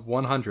rating of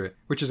 100,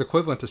 which is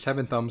equivalent to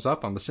 7 thumbs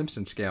up on the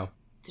Simpsons scale.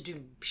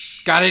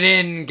 Got it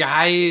in,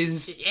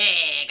 guys!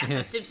 Yeah, got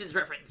that Simpsons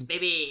reference,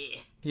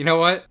 baby. You know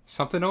what?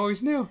 Something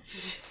always new.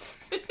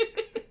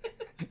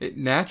 It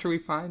naturally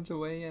finds a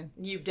way in.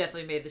 You've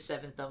definitely made the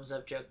 7 thumbs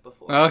up joke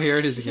before. Oh, here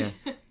it is again.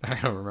 I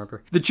don't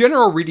remember. The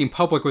general reading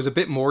public was a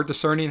bit more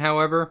discerning,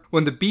 however,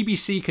 when the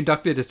BBC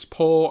conducted its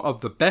poll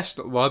of the best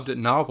loved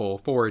novel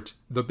for its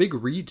The Big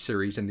Read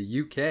series in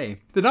the UK.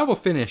 The novel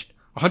finished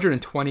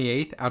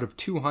 128th out of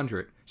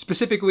 200.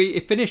 Specifically,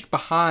 it finished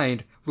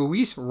behind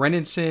Louise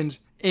Renninson's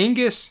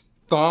Angus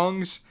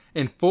Thongs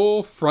and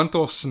Full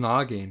Frontal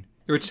Snogging,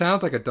 which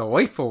sounds like a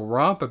delightful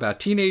romp about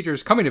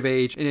teenagers coming of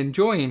age and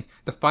enjoying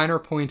the finer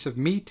points of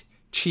meat,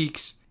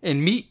 cheeks,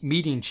 and meat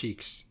meeting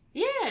cheeks.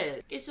 Yeah,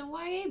 it's a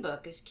YA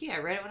book. It's cute. I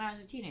read it when I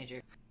was a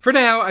teenager. For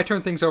now, I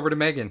turn things over to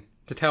Megan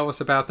to tell us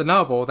about the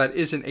novel that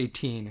isn't a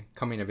teen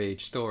coming of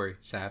age story,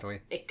 sadly.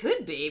 It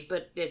could be,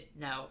 but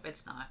no,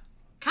 it's not.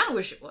 Kind of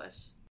wish it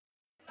was.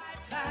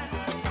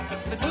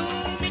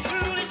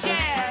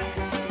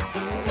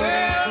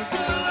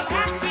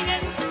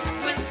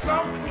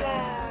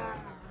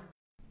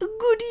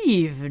 Good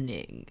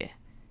evening,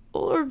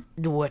 or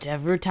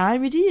whatever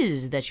time it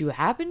is that you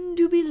happen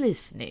to be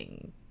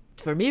listening.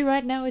 For me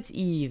right now, it's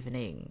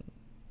evening.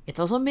 It's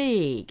also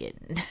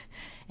Megan,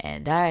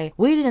 and I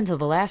waited until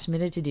the last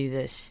minute to do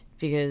this,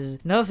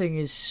 because nothing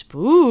is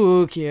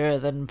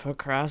spookier than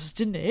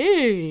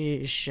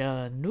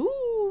procrastination.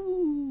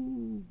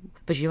 Ooh.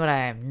 But you know what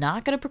I am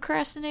not going to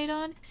procrastinate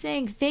on?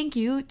 Saying thank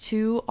you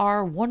to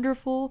our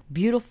wonderful,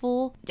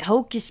 beautiful,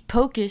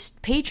 hocus-pocus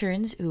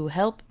patrons who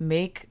help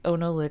make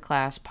Ono Lit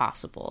Class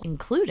possible,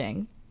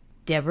 including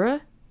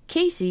Deborah,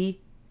 Casey,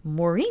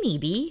 Morini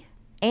B,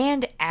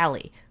 and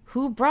Allie,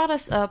 who brought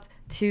us up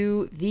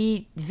to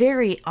the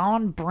very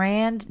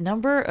on-brand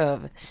number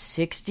of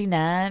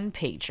 69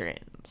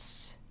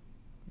 patrons.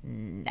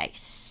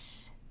 Nice.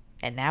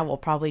 And now we'll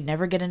probably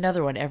never get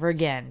another one ever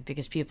again,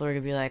 because people are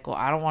going to be like, well,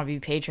 I don't want to be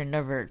patron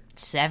number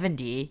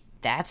 70.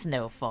 That's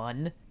no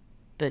fun.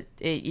 But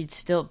it's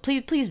still,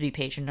 please be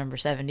patron number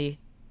 70.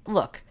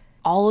 Look,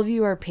 all of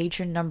you are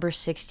patron number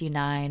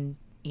 69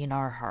 in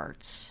our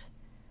hearts.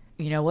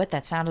 You know what?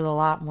 That sounded a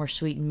lot more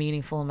sweet and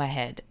meaningful in my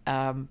head.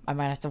 I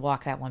might have to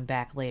walk that one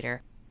back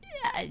later.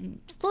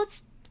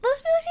 Let's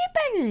get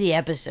back to the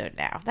episode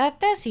now. That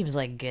seems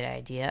like a good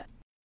idea.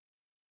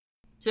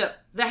 So,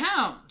 the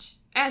Hound,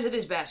 as it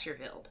is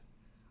Baskerville,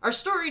 Our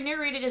story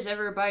narrated as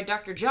ever by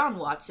Dr. John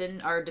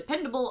Watson, our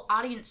dependable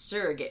audience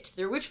surrogate,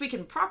 through which we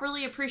can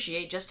properly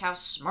appreciate just how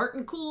smart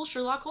and cool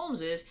Sherlock Holmes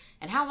is,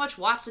 and how much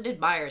Watson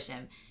admires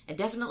him, and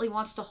definitely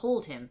wants to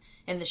hold him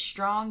in the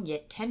strong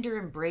yet tender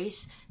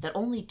embrace that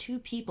only two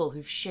people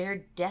who've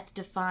shared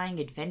death-defying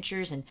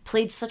adventures and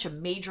played such a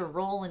major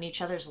role in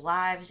each other's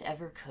lives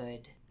ever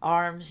could.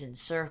 Arms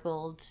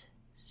encircled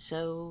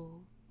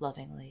so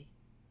lovingly.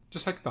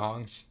 Just like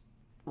thongs.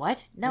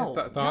 What? No.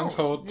 Thongs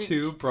no. hold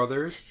two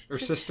brothers or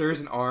sisters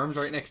in arms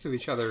right next to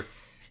each other,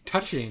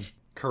 touching,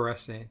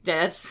 caressing.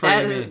 That's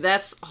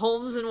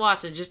Holmes and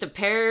Watson, just a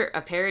pair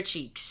of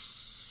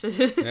cheeks.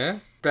 Yeah,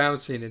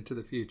 bouncing into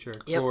the future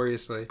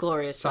gloriously,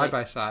 side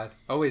by side,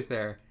 always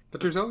there.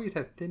 But there's always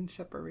that thin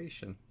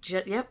separation.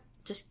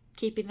 Just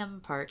keeping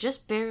them apart,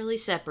 just barely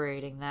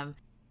separating them.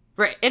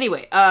 Right.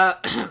 Anyway,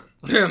 Holmes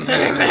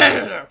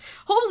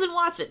and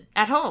Watson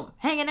at home,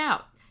 hanging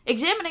out.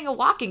 Examining a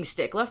walking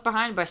stick left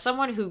behind by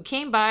someone who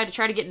came by to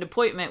try to get an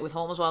appointment with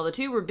Holmes while the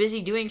two were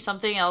busy doing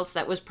something else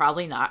that was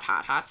probably not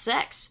hot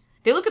sex.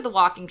 They look at the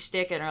walking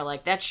stick and are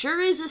like, that sure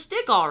is a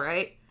stick, all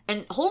right.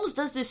 And Holmes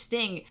does this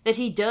thing that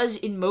he does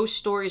in most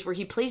stories where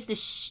he plays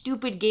this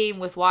stupid game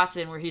with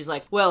Watson where he's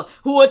like, well,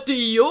 what do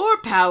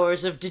your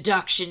powers of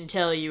deduction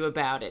tell you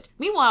about it?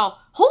 Meanwhile,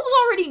 Holmes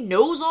already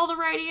knows all the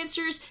right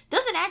answers,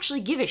 doesn't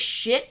actually give a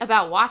shit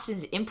about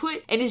Watson's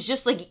input, and is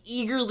just like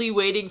eagerly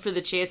waiting for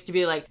the chance to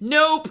be like,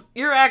 nope,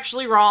 you're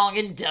actually wrong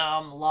and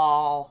dumb,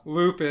 lol.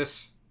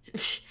 Lupus.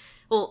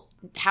 Well,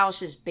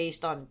 House is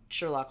based on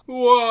Sherlock.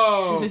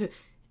 Whoa!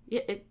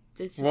 Yeah,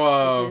 this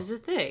is a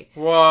thing.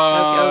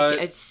 What?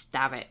 Okay,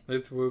 stop it.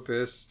 It's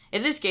lupus.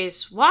 In this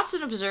case,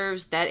 Watson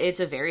observes that it's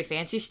a very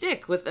fancy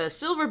stick with a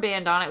silver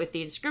band on it with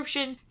the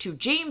inscription, to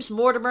James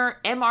Mortimer,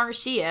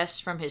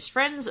 MRCS, from his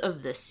friends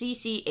of the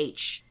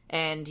CCH.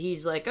 And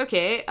he's like,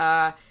 okay,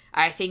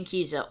 I think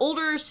he's an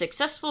older,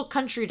 successful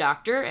country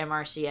doctor,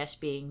 MRCS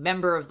being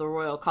member of the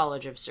Royal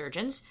College of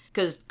Surgeons,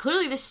 because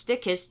clearly this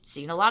stick has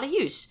seen a lot of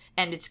use,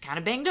 and it's kind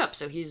of banged up,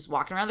 so he's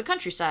walking around the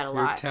countryside a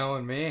lot. You're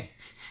telling me.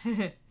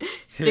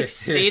 Stick's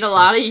seen a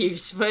lot of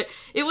use, but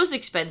it was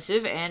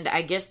expensive, and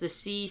I guess the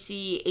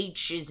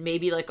CCH is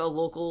maybe like a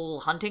local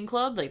hunting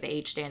club, like the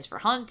H stands for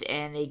hunt,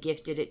 and they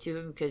gifted it to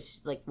him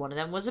because like one of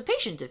them was a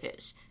patient of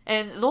his.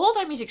 And the whole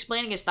time he's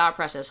explaining his thought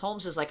process,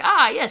 Holmes is like,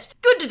 yes,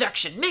 good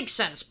deduction, makes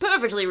sense,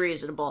 perfectly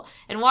reasonable.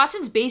 And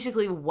Watson's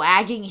basically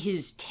wagging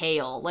his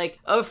tail. Like,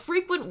 a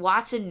frequent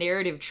Watson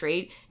narrative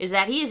trait is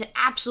that he is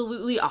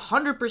absolutely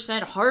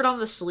 100% hard on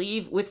the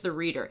sleeve with the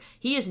reader.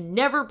 He is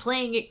never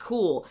playing it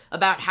cool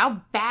about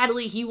how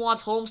badly he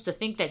wants Holmes to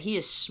think that he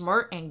is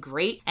smart and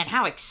great, and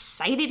how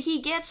excited he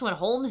gets when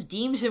Holmes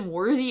deems him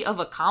worthy of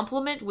a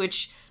compliment,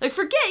 which, like,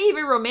 forget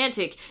even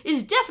romantic,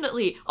 is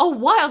definitely a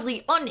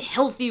wildly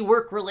unhealthy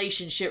work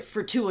relationship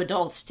for two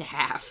adults to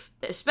have.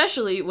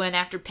 Especially when,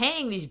 after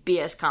paying these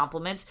BS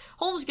compliments,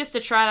 Holmes gets to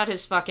trot out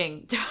his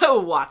fucking, oh,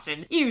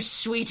 Watson, you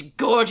sweet,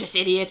 gorgeous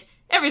idiot.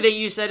 Everything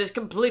you said is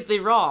completely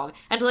wrong,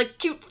 and like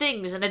cute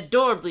things an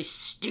adorably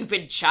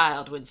stupid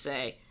child would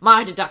say.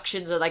 My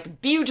deductions are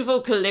like beautiful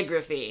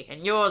calligraphy,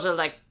 and yours are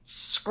like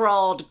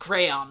scrawled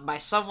crayon by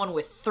someone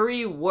with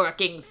 3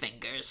 working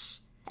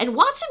fingers. And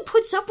Watson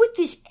puts up with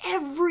this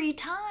every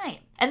time,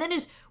 and then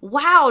is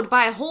wowed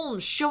by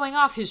Holmes showing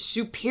off his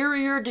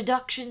superior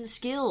deduction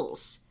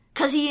skills.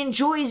 'Cause he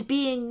enjoys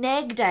being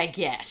negged, I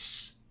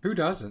guess. Who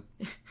doesn't?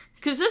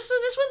 'Cause this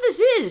is what this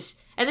is.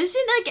 And this is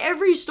in like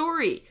every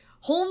story.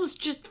 Holmes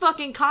just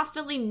fucking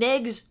constantly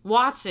negs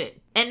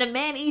Watson, and the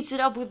man eats it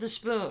up with a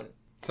spoon.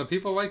 Some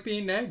people like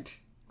being negged.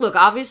 Look,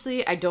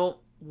 obviously, I don't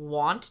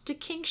want to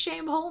kink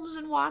shame Holmes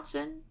and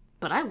Watson,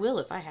 but I will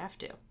if I have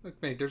to.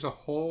 Look, mate, there's a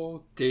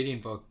whole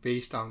dating book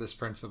based on this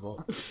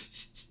principle.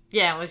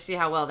 Yeah, let's see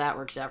how well that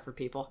works out for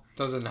people.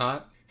 Does it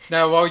not?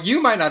 Now, while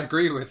you might not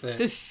agree with it,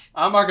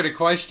 I'm not going to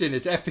question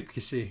its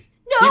efficacy.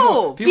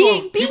 No!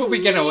 People be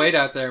getting away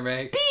out there,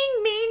 mate.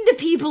 Being mean to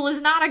people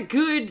is not a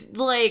good,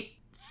 like,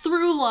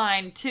 through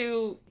line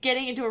to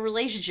getting into a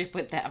relationship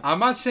with them. I'm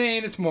not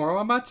saying it's moral.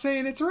 I'm not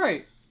saying it's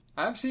right.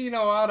 I've seen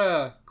a lot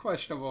of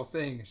questionable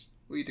things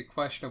lead to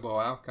questionable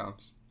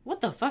outcomes.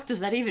 What the fuck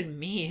does that even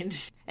mean?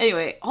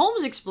 Anyway,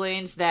 Holmes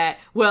explains that,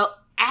 well,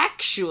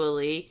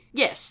 actually,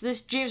 yes,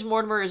 this James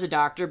Mortimer is a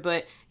doctor,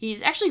 but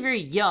he's actually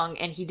very young,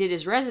 and he did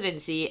his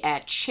residency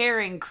at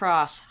Charing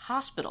Cross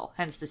Hospital,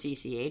 hence the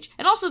CCH.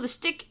 And also, the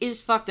stick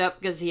is fucked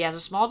up because he has a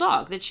small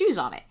dog that chews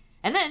on it.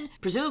 And then,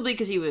 presumably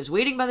because he was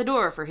waiting by the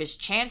door for his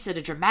chance at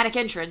a dramatic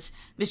entrance,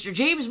 Mr.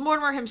 James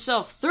Mortimer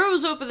himself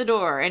throws open the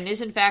door and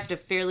is in fact a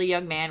fairly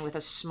young man with a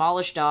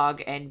smallish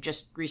dog and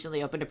just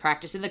recently opened a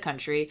practice in the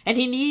country, and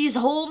he needs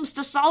Holmes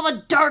to solve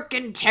a dark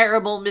and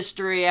terrible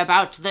mystery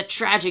about the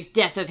tragic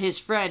death of his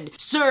friend,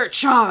 Sir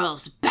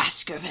Charles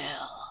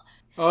Baskerville.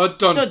 Dun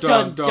dun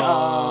dun.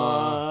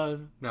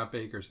 Dun. Not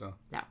Bakersville.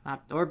 No,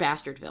 not, or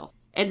Bastardville.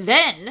 And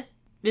then,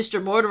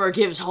 Mr. Mortimer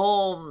gives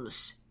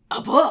Holmes a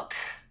book.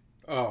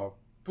 Oh,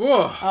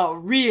 boy. A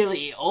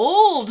really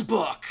old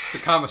book. The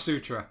Kama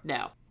Sutra.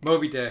 No.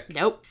 Moby Dick.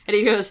 Nope. And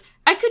he goes,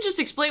 I could just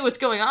explain what's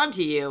going on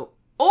to you,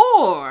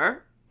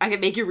 or I can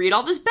make you read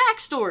all this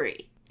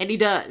backstory. And he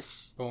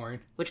does. Boring.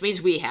 Which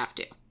means we have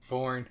to.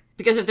 Boring.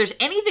 Because if there's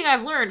anything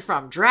I've learned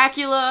from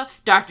Dracula,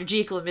 Dr.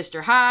 Jekyll and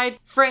Mr. Hyde,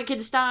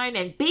 Frankenstein,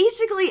 and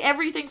basically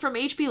everything from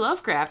H.P.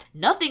 Lovecraft,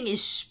 nothing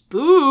is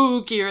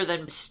spookier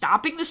than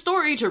stopping the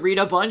story to read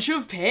a bunch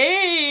of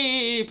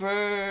papers.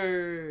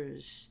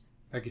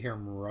 I can hear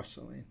him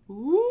rustling.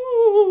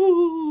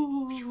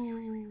 Ooh.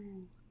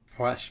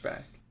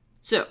 Flashback.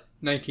 So.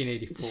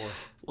 1984.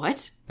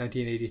 What?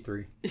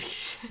 1983.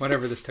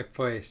 Whenever this took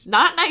place.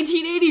 Not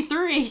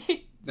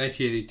 1983.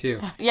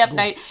 1982. Yep, Boom,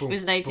 it boom,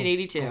 was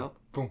 1982. Boom,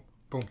 boom,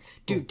 boom.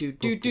 Do.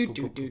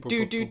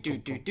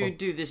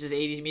 This is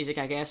 80s music,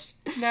 I guess.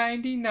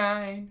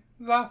 99.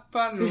 The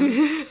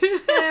balloon.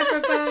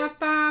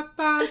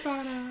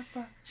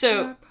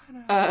 So,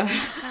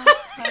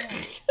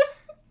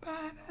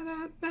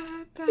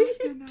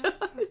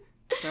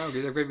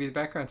 Okay, that would be the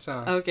background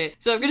song. Okay,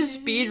 so I'm gonna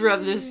speed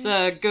run this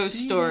ghost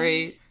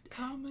story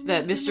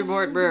that Mr.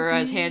 Mortimer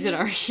has handed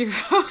our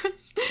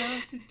heroes.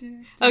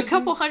 A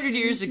couple hundred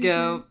years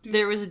ago,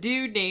 there was a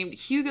dude named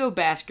Hugo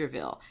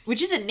Baskerville,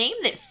 which is a name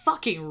that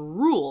fucking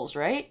rules,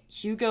 right?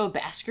 Hugo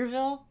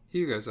Baskerville?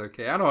 Hugo's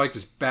okay. I don't like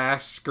this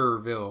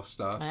Baskerville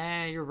stuff.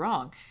 You're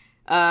wrong.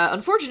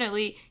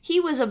 Unfortunately, he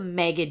was a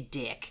mega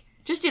dick.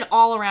 Just an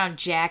all-around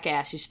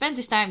jackass who spent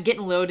his time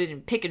getting loaded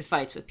and picking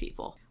fights with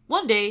people.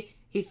 One day,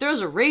 he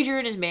throws a rager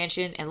in his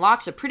mansion and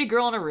locks a pretty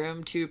girl in a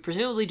room to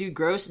presumably do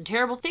gross and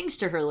terrible things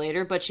to her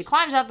later, but she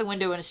climbs out the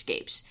window and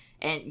escapes.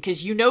 And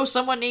because you know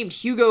someone named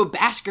Hugo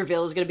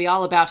Baskerville is going to be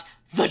all about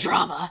the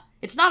drama,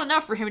 it's not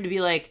enough for him to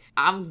be like,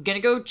 I'm going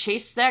to go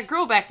chase that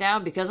girl back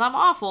down because I'm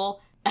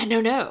awful.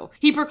 No.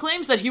 He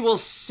proclaims that he will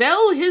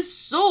sell his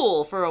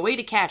soul for a way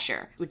to catch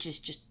her, which is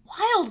just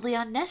wildly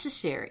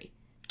unnecessary.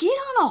 Get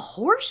on a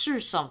horse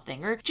or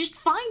something, or just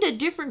find a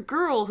different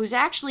girl who's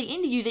actually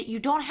into you that you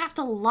don't have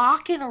to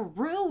lock in a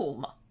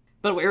room.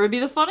 But where would be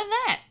the fun in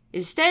that?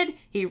 Instead,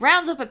 he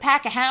rounds up a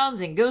pack of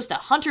hounds and goes to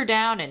hunt her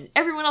down, and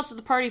everyone else at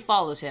the party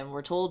follows him,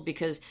 we're told,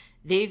 because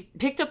they've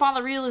picked up on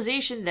the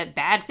realization that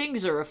bad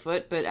things are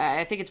afoot, but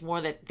I think it's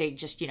more that they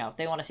just,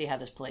 they want to see how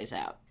this plays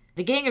out.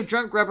 The gang of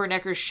drunk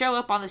rubberneckers show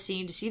up on the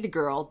scene to see the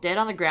girl, dead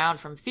on the ground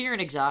from fear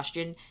and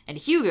exhaustion, and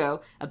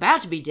Hugo, about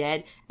to be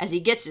dead, as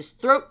he gets his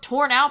throat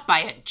torn out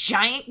by a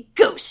giant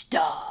ghost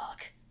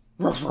dog.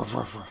 Ruff, ruff,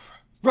 ruff, ruff.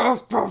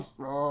 Ruff, ruff,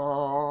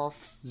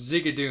 ruff.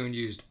 Zigadoon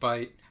used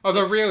bite.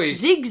 Although really...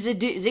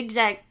 Zigzagoon?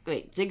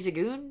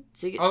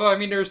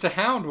 Although, there's the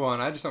hound one.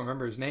 I just don't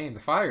remember his name. The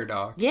fire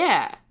dog.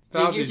 Yeah. So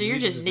That'll you're be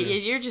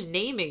you're just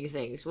naming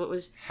things. What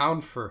was...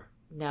 Houndfur.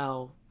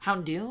 No.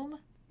 Houndoom?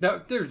 No,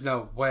 there's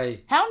no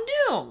way.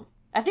 Houndoom!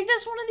 I think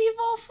that's one of the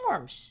evolved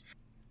forms.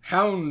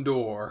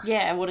 Houndor.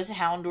 Yeah, what does a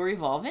Houndor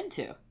evolve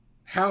into?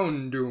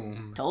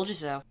 Houndoom. Told you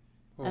so.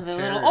 And the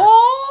terrier. little...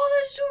 Oh,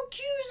 that's so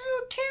cute!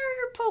 Little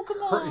terrier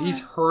Pokemon! He's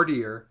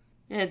herdier.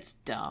 It's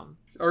dumb.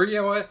 Or, you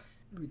know what?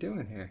 What are we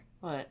doing here?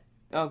 What?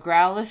 Oh,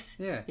 Growlithe?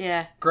 Yeah.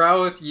 Yeah.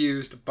 Growlithe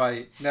used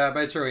bite. No,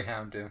 but it's really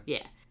Houndoom.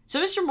 Yeah.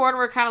 So Mr.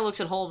 Mortimer kind of looks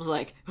at Holmes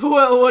like,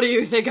 well, what do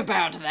you think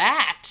about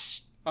that?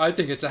 I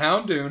think it's a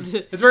Houndoom.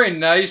 It's a very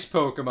nice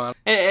Pokemon.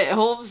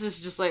 Holmes is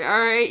just like,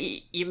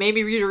 alright, you made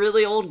me read a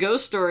really old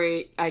ghost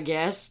story, I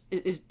guess.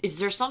 Is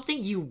there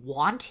something you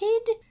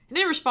wanted? And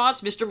in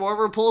response, Mr.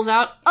 Mortimer pulls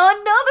out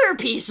another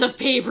piece of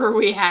paper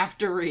we have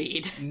to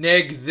read.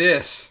 Neg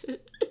this.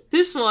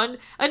 This one,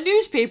 a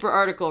newspaper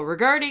article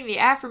regarding the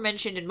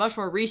aforementioned and much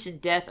more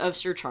recent death of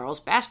Sir Charles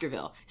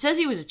Baskerville. It says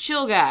he was a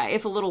chill guy,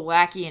 if a little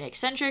wacky and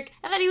eccentric,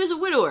 and that he was a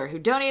widower who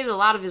donated a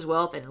lot of his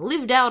wealth and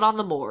lived out on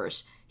the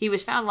moors. He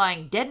was found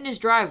lying dead in his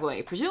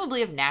driveway,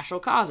 presumably of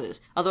natural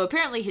causes, although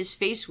apparently his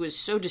face was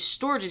so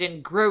distorted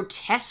in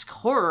grotesque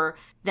horror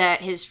that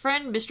his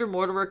friend Mr.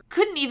 Mortimer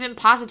couldn't even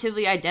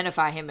positively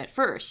identify him at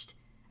first.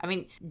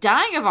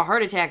 Dying of a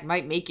heart attack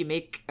might make you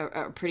make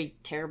a pretty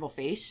terrible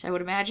face, I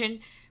would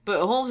imagine.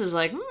 But Holmes is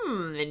like,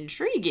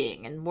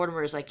 intriguing. And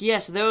Mortimer is like,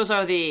 yes, those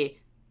are the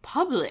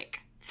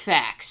public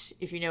facts,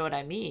 if you know what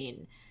I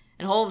mean.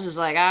 And Holmes is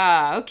like,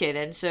 okay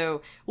then,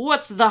 so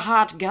what's the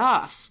hot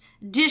goss?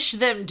 Dish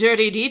them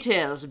dirty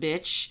details,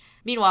 bitch.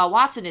 Meanwhile,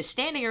 Watson is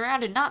standing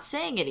around and not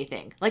saying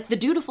anything, like the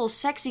dutiful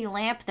sexy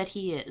lamp that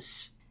he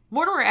is.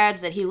 Mortimer adds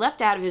that he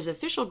left out of his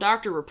official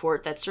doctor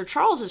report that Sir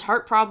Charles's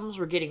heart problems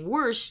were getting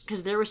worse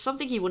because there was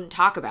something he wouldn't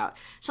talk about,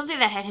 something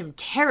that had him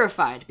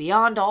terrified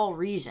beyond all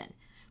reason.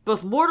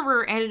 Both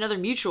Mortimer and another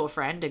mutual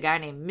friend, a guy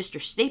named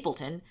Mr.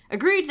 Stapleton,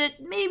 agreed that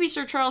maybe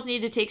Sir Charles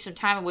needed to take some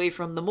time away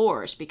from the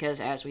moors,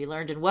 because as we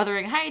learned in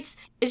Wuthering Heights,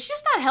 it's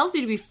just not healthy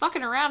to be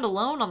fucking around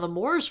alone on the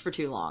moors for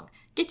too long.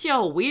 Gets you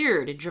all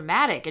weird and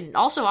dramatic, and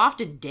also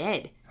often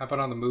dead. How about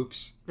on the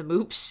moops? The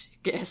moops,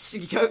 yes.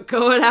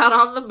 Going out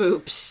on the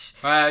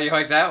moops. You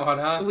like that one,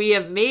 huh? We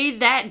have made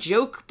that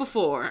joke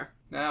before.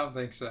 No, I don't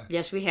think so.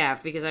 Yes, we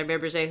have, because I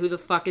remember saying, who the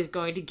fuck is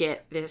going to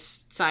get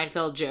this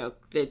Seinfeld joke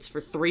that's for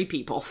 3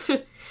 people?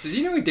 Did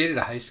you know he dated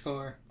a high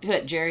schooler?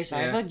 What, Jerry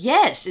Seinfeld?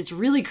 Yeah. Yes, it's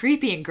really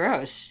creepy and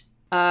gross.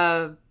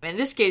 In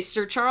this case,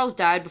 Sir Charles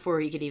died before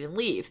he could even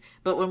leave.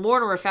 But when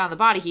Mortimer found the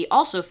body, he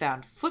also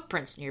found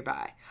footprints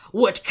nearby.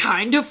 What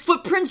kind of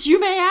footprints, you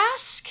may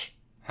ask?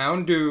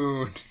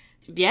 Houndoom.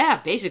 Yeah,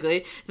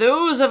 basically.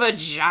 Those of a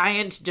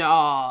giant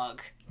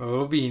dog.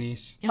 Oh,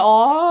 beanies.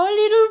 Oh,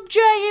 little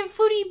giant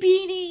footy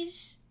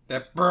beanies.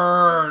 That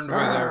burned with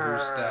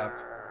every step.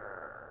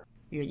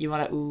 You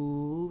want to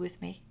ooh with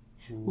me?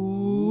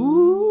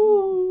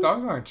 Ooh.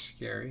 Dogs aren't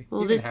scary.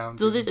 Well, this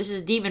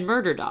is Demon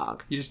Murder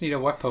Dog. You just need a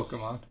wet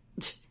Pokemon.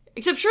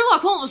 Except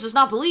Sherlock Holmes does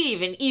not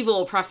believe in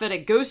evil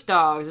prophetic ghost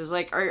dogs. It's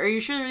like, are you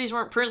sure these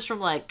weren't prints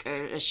from, like,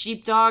 a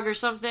sheepdog or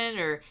something?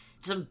 Or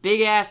some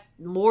big-ass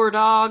moor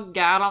dog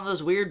out on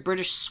those weird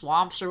British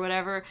swamps or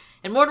whatever?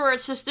 And Mortimer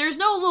insists there's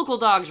no local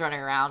dogs running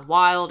around,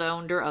 wild,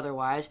 owned, or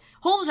otherwise.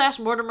 Holmes asks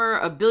Mortimer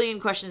a billion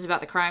questions about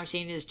the crime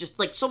scene. Is just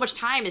like, so much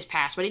time has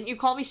passed. Why didn't you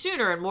call me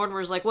sooner? And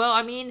Mortimer's like, well,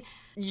 I mean,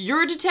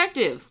 you're a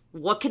detective.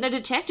 What can a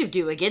detective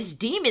do against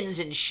demons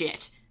and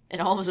shit?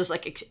 And Holmes is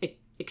like,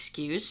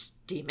 excuse?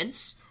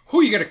 Demons?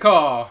 Who you gonna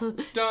call?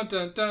 Dun,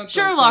 dun, dun,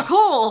 Sherlock dun.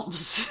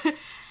 Holmes!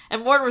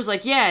 And Mortimer's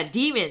like, yeah,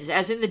 demons,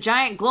 as in the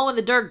giant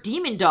glow-in-the-dark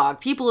demon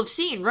dog people have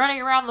seen running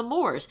around the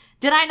moors.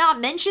 Did I not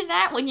mention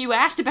that when you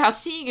asked about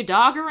seeing a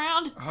dog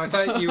around? Oh, I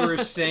thought you were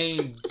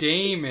saying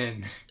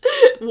Damon.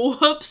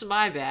 Whoops,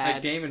 my bad.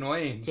 Like Damon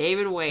Wayans.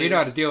 David Wayans. We know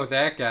how to deal with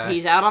that guy.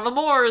 He's out on the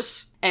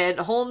moors. And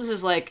Holmes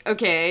is like,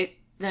 okay,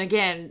 then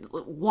again,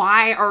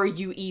 why are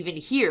you even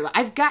here?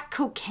 I've got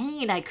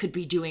cocaine I could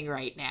be doing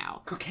right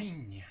now.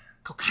 Cocaine.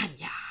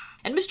 Cocaine.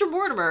 And Mr.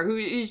 Mortimer, who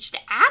is just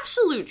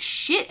absolute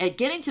shit at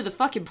getting to the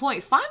fucking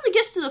point, finally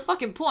gets to the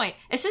fucking point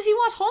and says he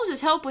wants Holmes'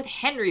 help with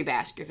Henry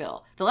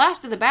Baskerville, the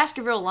last of the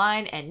Baskerville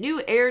line and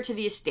new heir to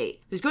the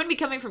estate, who's going to be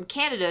coming from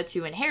Canada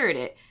to inherit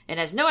it, and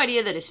has no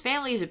idea that his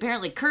family is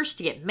apparently cursed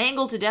to get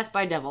mangled to death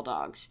by devil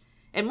dogs.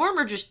 And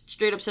Mortimer just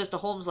straight up says to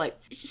Holmes, like,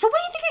 so what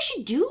do you think I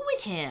should do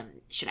with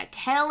him? Should I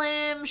tell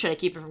him? Should I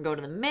keep him from going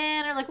to the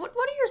manor? Like, what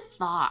are your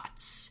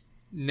thoughts?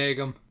 Neg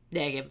him.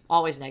 Neg him.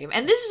 Always neg him.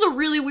 And this is a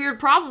really weird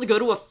problem to go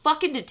to a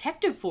fucking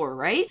detective for,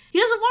 right? He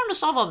doesn't want him to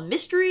solve a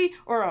mystery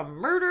or a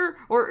murder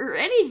or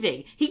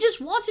anything. He just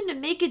wants him to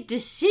make a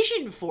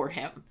decision for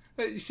him.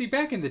 You see,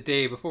 back in the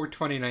day, before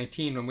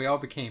 2019, when we all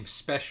became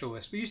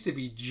specialists, we used to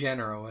be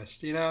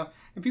generalists, you know?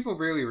 And people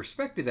really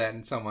respected that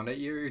in someone, that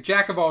you're a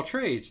jack of all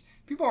trades.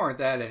 People aren't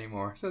that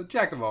anymore, so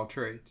jack of all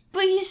trades.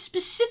 But he's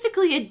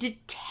specifically a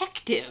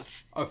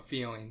detective. Of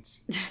feelings.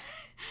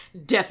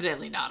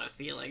 Definitely not of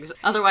feelings.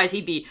 Otherwise,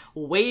 he'd be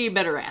way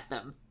better at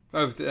them.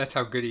 Oh, that's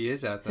how good he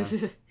is at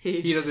them.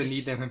 He doesn't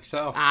need them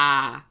himself.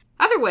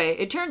 Either way,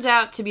 it turns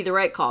out to be the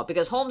right call,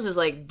 because Holmes is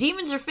like,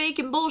 demons are fake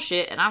and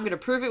bullshit, and I'm gonna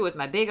prove it with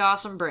my big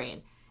awesome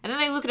brain. And then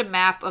they look at a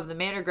map of the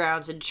manor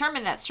grounds and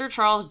determine that Sir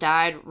Charles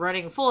died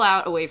running full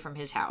out away from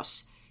his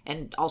house.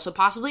 And also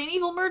possibly an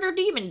evil murder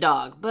demon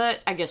dog, but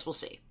I guess we'll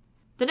see.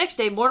 The next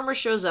day, Mortimer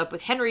shows up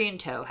with Henry in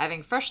tow,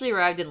 having freshly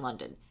arrived in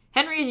London.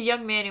 Henry is a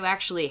young man who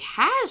actually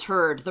has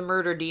heard the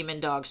murder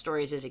demon dog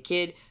stories as a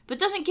kid, but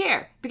doesn't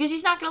care, because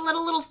he's not going to let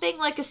a little thing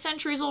like a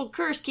centuries-old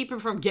curse keep him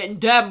from getting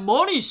that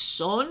money,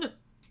 son!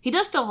 He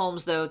does tell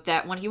Holmes, though,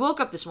 that when he woke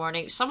up this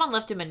morning, someone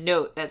left him a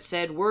note that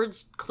said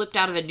words clipped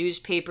out of a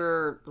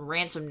newspaper,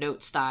 ransom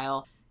note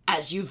style,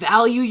 "As you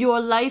value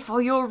your life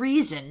or your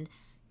reason,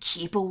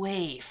 keep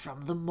away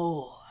from the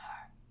moor."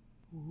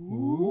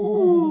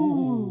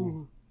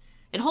 Ooh.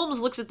 And Holmes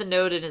looks at the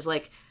note and is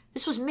like,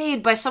 this was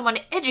made by someone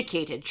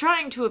educated,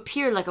 trying to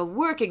appear like a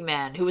working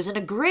man who was in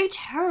a great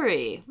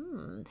hurry.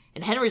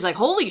 And Henry's like,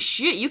 holy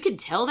shit, you can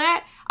tell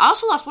that? I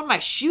also lost one of my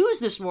shoes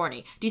this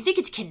morning. Do you think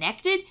it's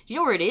connected? Do you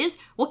know where it is?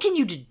 What can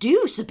you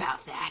deduce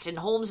about that? And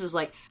Holmes is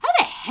like, how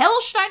the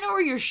hell should I know where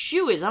your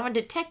shoe is? I'm a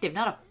detective,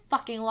 not a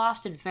fucking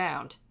lost and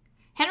found.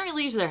 Henry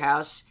leaves their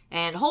house,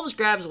 and Holmes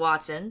grabs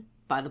Watson,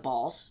 by the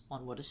balls,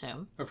 one would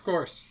assume. Of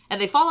course.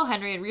 And they follow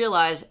Henry and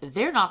realize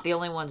they're not the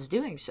only ones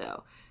doing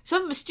so.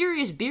 Some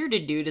mysterious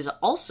bearded dude is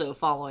also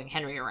following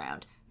Henry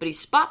around, but he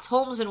spots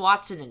Holmes and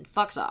Watson and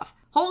fucks off.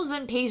 Holmes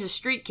then pays a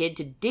street kid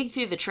to dig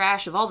through the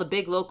trash of all the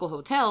big local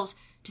hotels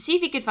to see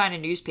if he could find a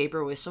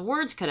newspaper with some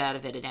words cut out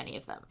of it at any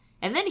of them.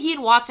 And then he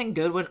and Watson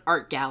go to an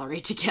art gallery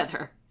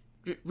together.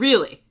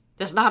 Really,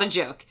 that's not a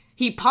joke.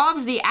 He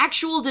pawns the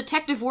actual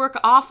detective work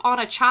off on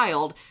a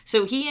child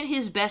so he and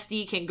his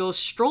bestie can go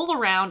stroll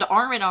around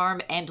arm in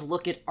arm and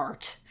look at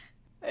art.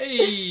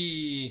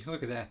 Hey,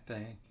 look at that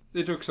thing.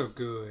 It looks so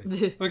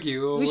good. Look at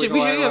you. We should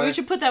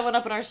put that one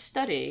up in our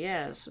study,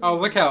 yes. Oh,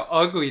 look how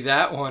ugly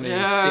that one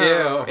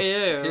is.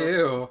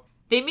 Ew.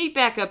 They meet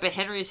back up at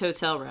Henry's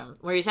hotel room,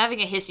 where he's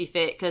having a hissy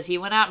fit because he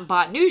went out and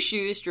bought new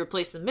shoes to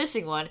replace the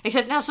missing one,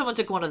 except now someone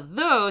took one of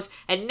those,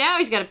 and now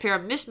he's got a pair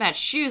of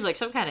mismatched shoes like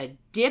some kind of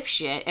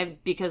dipshit,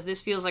 and because this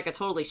feels like a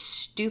totally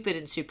stupid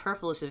and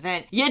superfluous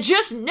event, you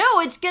just know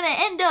it's gonna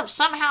end up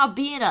somehow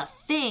being a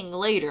thing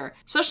later,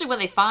 especially when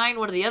they find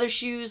one of the other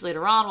shoes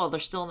later on while they're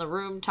still in the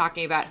room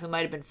talking about who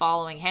might have been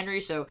following Henry,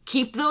 so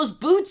keep those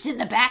boots in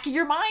the back of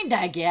your mind,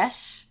 I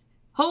guess.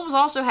 Holmes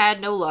also had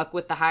no luck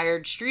with the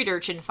hired street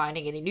urchin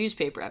finding any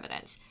newspaper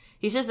evidence.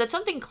 He says that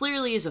something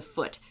clearly is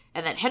afoot,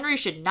 and that Henry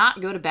should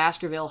not go to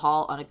Baskerville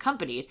Hall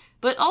unaccompanied,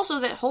 but also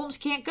that Holmes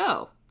can't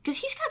go, because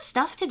he's got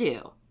stuff to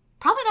do.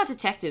 Probably not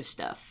detective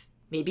stuff.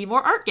 Maybe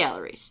more art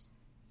galleries.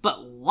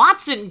 But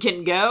Watson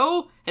can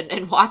go!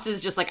 And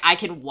Watson's just like, I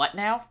can what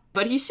now?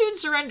 But he soon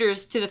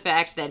surrenders to the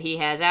fact that he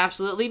has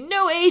absolutely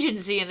no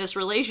agency in this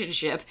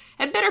relationship,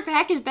 and better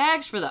pack his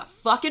bags for the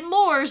fucking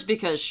moors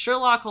because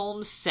Sherlock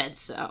Holmes said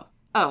so.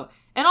 Oh,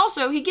 and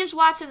also, he gives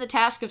Watson the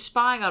task of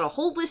spying on a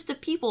whole list of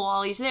people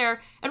while he's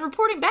there and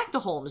reporting back to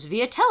Holmes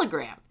via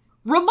telegram.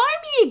 Remind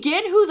me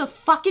again who the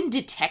fucking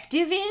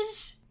detective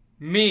is?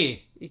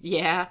 Me.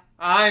 Yeah.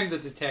 I'm the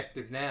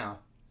detective now.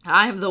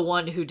 I'm the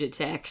one who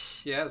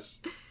detects. Yes.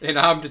 And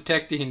I'm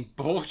detecting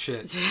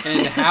bullshit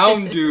and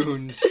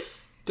houndoons.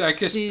 I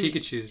guess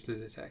Pikachu's the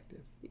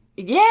detective.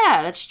 Yeah,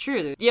 that's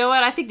true. You know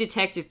what? I think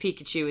Detective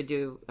Pikachu would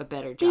do a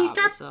better job.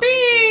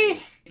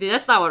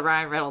 That's not what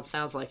Ryan Reynolds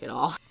sounds like at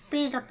all.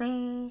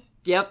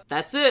 Yep,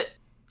 that's it.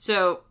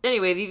 So,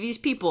 anyway, these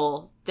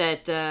people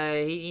that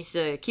he needs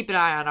to keep an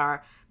eye on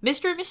are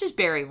Mr. and Mrs.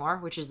 Barrymore,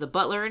 which is the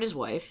butler and his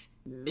wife.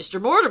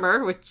 Mr.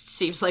 Mortimer, which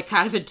seems like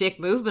kind of a dick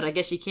move, but I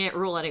guess you can't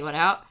rule anyone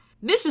out.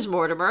 Mrs.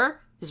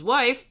 Mortimer, his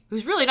wife,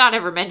 who's really not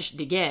ever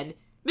mentioned again.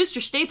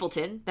 Mr.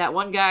 Stapleton, that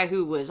one guy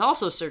who was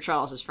also Sir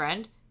Charles's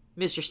friend.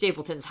 Mr.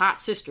 Stapleton's hot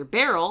sister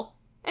Beryl.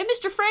 And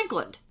Mr.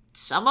 Frankland,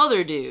 some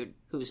other dude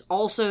who's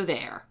also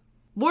there.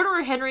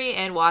 Mortimer, Henry,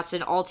 and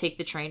Watson all take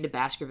the train to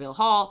Baskerville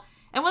Hall,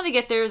 and when they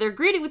get there, they're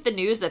greeted with the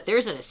news that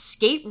there's an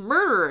escaped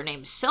murderer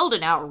named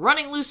Selden out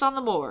running loose on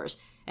the moors.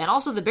 And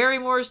also the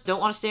Barrymores don't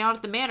want to stay on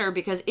at the manor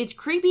because it's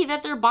creepy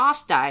that their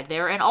boss died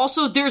there, and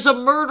also there's a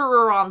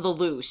murderer on the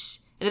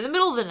loose. And in the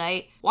middle of the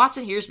night,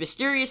 Watson hears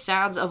mysterious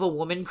sounds of a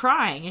woman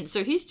crying, and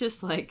so he's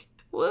just like,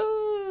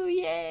 woo,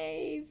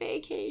 yay,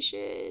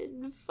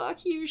 vacation,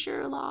 fuck you,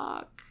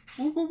 Sherlock.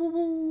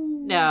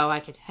 No, I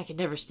could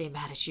never stay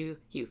mad at you,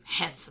 you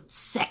handsome,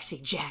 sexy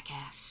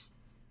jackass.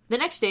 The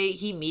next day,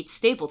 he meets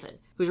Stapleton,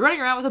 who's running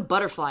around with a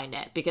butterfly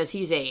net because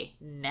he's a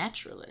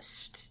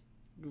naturalist.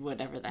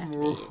 Whatever that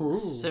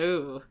means.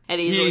 So, and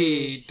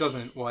he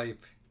doesn't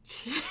wipe.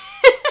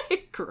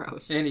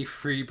 Gross. And he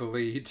free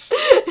bleeds.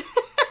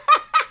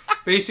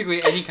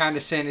 Basically, any kind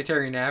of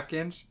sanitary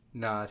napkins,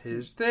 not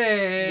his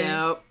thing.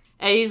 Nope.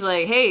 And he's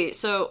like, hey,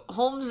 so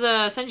Holmes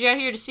sent you out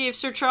here to see if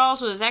Sir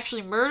Charles was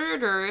actually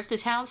murdered or if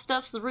this hound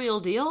stuff's the real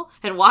deal?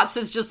 And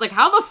Watson's just like,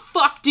 how the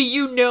fuck do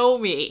you know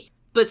me?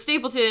 But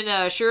Stapleton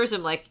assures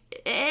him, like,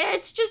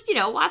 it's just,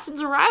 Watson's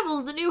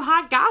arrival's the new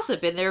hot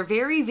gossip in their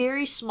very,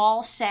 very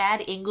small,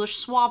 sad English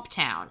swamp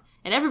town.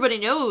 And everybody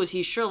knows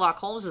he's Sherlock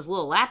Holmes'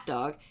 little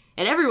lapdog.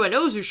 And everyone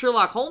knows who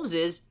Sherlock Holmes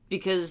is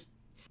because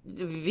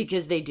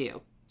they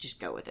do.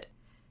 Just go with it.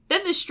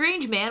 Then this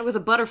strange man with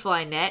a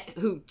butterfly net,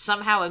 who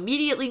somehow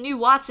immediately knew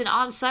Watson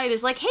on sight,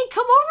 is like, hey,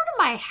 come over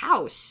to my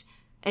house.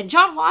 And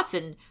John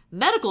Watson,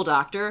 medical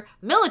doctor,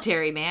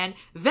 military man,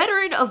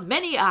 veteran of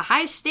many a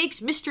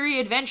high-stakes mystery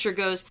adventure,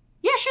 goes,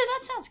 yeah, sure,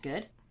 that sounds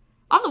good.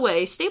 On the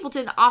way,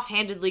 Stapleton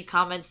offhandedly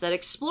comments that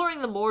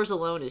exploring the moors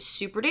alone is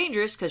super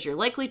dangerous because you're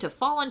likely to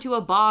fall into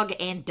a bog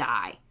and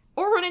die.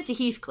 Or run into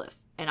Heathcliff.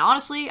 And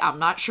honestly, I'm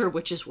not sure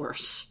which is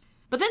worse.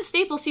 But then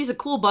Staples sees a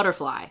cool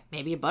butterfly,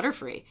 maybe a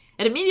butterfree,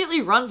 and immediately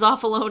runs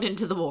off alone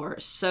into the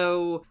moors.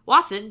 So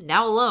Watson,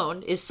 now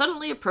alone, is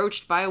suddenly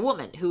approached by a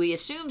woman who he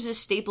assumes is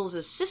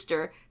Staples'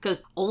 sister,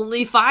 because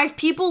only 5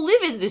 people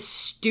live in this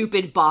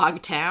stupid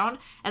bog town,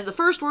 and the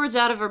first words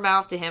out of her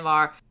mouth to him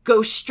are,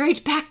 go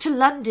straight back to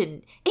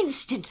London,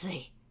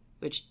 instantly,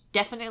 which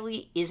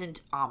definitely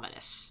isn't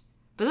ominous.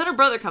 But then her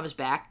brother comes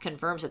back,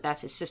 confirms that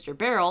that's his sister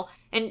Beryl,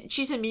 and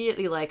she's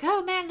immediately like,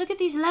 oh man, look at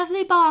these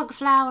lovely bog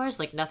flowers,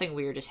 like nothing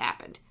weird has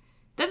happened.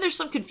 Then there's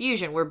some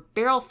confusion where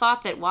Beryl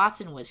thought that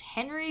Watson was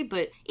Henry,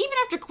 but even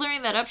after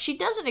clearing that up, she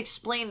doesn't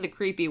explain the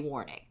creepy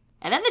warning.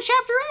 And then the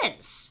chapter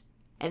ends.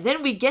 And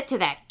then we get to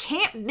that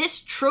can't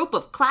miss trope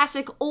of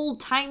classic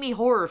old-timey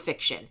horror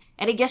fiction.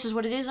 Any guesses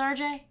what it is,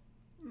 RJ?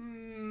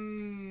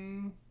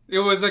 It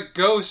was a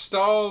ghost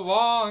all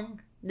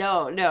along.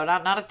 No,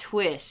 not a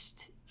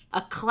twist. A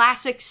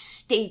classic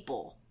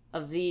staple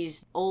of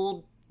these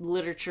old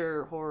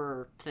literature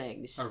horror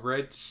things. A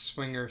red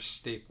swinger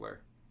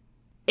stapler.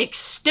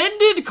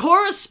 Extended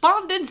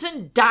correspondence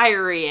and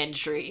diary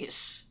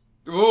entries.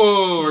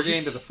 Ooh, we're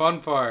getting to the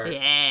fun part.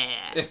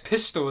 Yeah.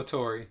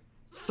 Epistolatory.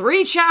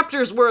 3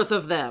 chapters worth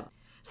of them.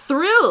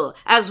 Thrill,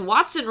 as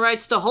Watson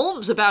writes to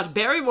Holmes about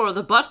Barrymore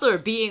the butler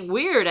being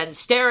weird and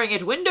staring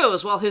at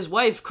windows while his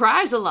wife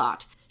cries a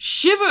lot.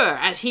 Shiver,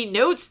 as he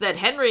notes that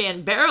Henry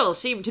and Beryl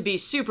seem to be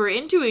super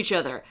into each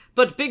other,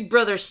 but Big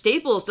Brother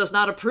Staples does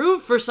not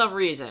approve for some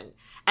reason.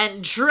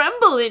 And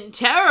tremble in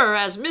terror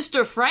as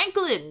Mr.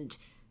 Frankland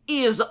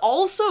is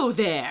also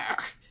there.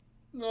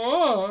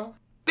 Oh.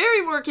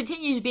 Barrymore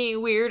continues being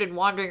weird and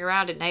wandering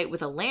around at night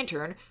with a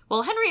lantern,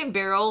 while Henry and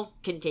Beryl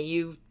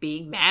continue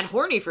being mad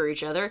horny for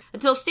each other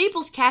until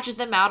Staples catches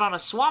them out on a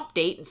swamp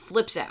date and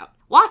flips out.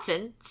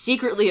 Watson,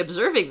 secretly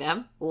observing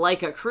them,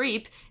 like a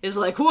creep, is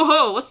like,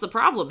 whoa, what's the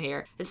problem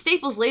here? And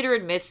Staples later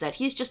admits that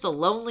he's just a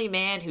lonely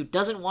man who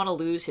doesn't want to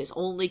lose his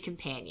only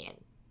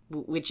companion.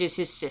 which is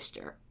his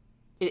sister,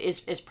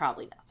 is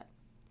probably nothing.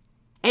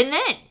 And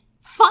then,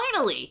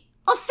 finally,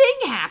 a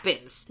thing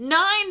happens! 9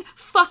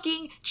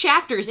 fucking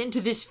chapters into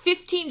this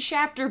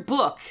 15-chapter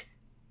book.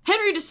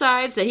 Henry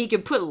decides that he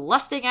can put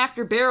lusting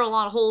after Beryl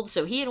on hold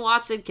so he and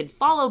Watson can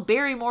follow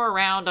Barrymore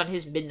around on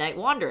his midnight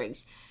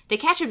wanderings. They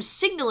catch him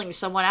signaling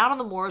someone out on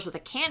the moors with a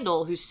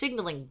candle who's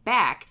signaling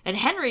back, and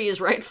Henry is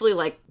rightfully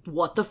like,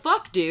 what the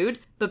fuck, dude?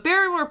 But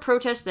Barrymore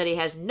protests that he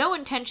has no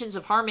intentions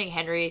of harming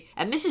Henry,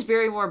 and Mrs.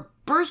 Barrymore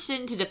bursts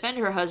in to defend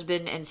her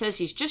husband and says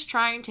he's just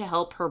trying to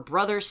help her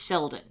brother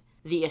Selden,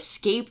 the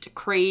escaped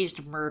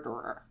crazed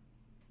murderer.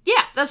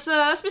 Yeah, that's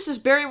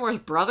Mrs. Barrymore's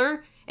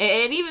brother,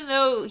 and even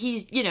though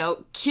he's,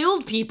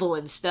 killed people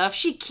and stuff,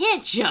 she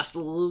can't just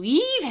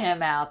leave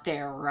him out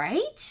there,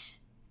 right?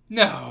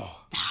 No,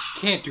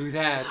 can't do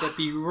that. That'd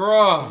be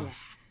wrong.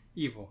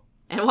 Evil.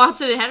 And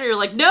Watson and Henry are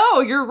like, no,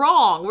 you're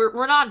wrong.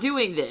 We're not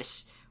doing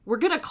this. We're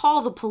gonna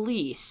call the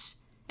police.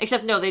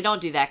 Except, no, they don't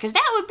do that, because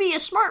that would be a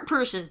smart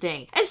person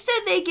thing.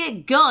 Instead, they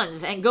get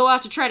guns and go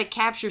out to try to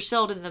capture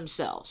Selden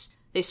themselves.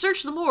 They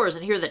search the moors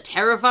and hear the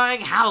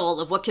terrifying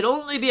howl of what could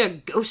only be a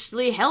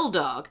ghostly hell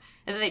dog,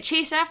 and then they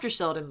chase after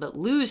Selden but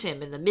lose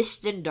him in the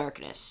mist and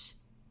darkness.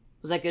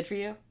 Was that good for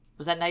you?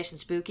 Was that nice and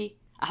spooky?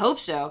 I hope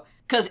so.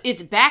 Because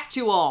it's back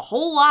to a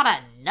whole lot of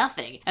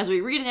nothing, as we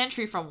read an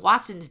entry from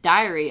Watson's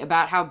diary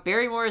about how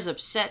Barrymore is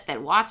upset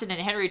that Watson and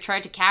Henry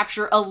tried to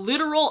capture a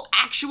literal,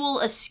 actual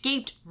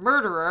escaped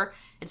murderer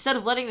instead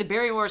of letting the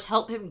Barrymores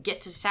help him get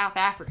to South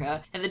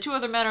Africa, and the 2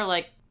 other men are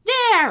like,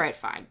 yeah, alright,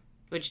 fine,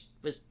 which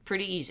was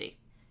pretty easy.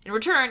 In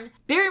return,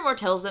 Barrymore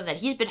tells them that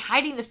he's been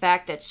hiding the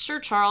fact that Sir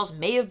Charles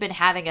may have been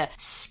having a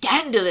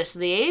scandalous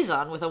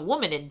liaison with a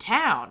woman in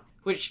town.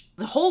 Which,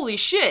 holy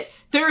shit,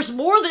 there's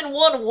more than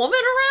one woman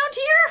around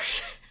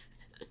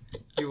here?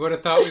 You would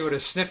have thought we would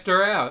have sniffed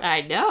her out.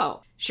 I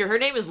know. Sure, her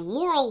name is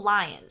Laurel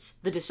Lyons,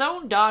 the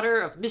disowned daughter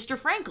of Mr.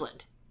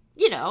 Frankland.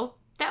 You know,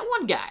 that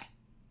one guy.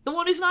 The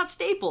one who's not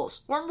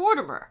Staples, or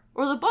Mortimer,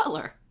 or the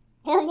butler,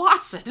 or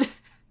Watson.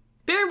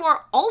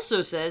 Barrymore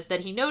also says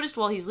that he noticed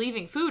while he's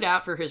leaving food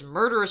out for his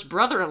murderous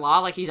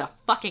brother-in-law like he's a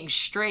fucking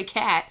stray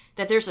cat,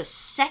 that there's a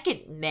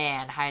second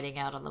man hiding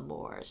out on the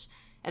moors.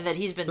 And that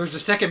he's been... There's a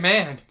second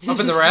man up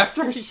in the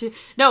rafters?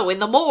 No, in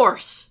the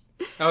moors.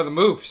 Oh, the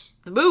moops.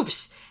 The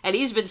moops. And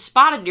he's been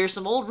spotted near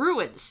some old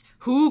ruins.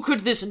 Who could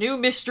this new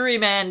mystery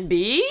man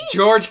be?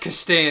 George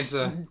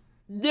Costanza.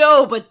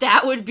 No, but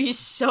that would be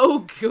so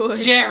good.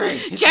 Jerry!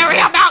 Jerry,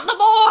 I'm out in the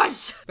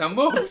moors! The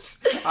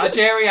moops!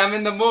 Jerry, I'm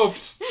in the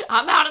moops!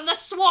 I'm out in the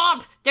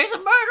swamp! There's a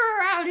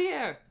murderer out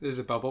here! There's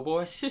a Bubble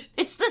Boy?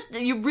 It's this...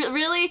 You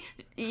really...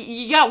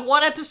 You got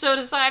one episode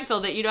of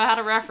Seinfeld that you know how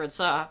to reference,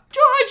 huh?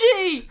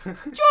 Georgie! Georgie,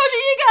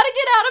 you gotta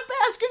get out of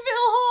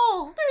Baskerville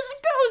Hall! There's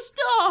a ghost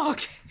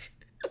dog!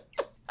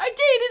 I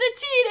dated a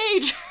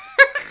teenager!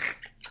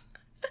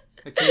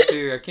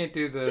 I can't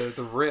do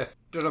the riff.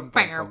 You're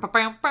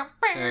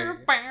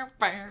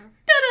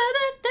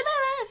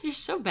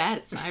so bad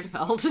at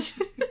Seinfeld.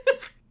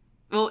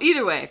 Well,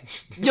 either way,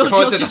 you'll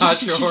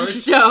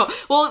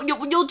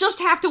just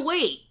have to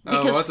wait.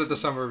 Because, was it the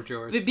Summer of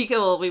George?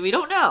 Because we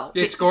don't know.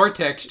 It's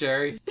Gore-Tex,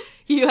 Jerry.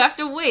 You have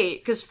to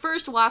wait, because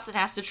first Watson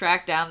has to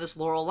track down this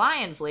Laurel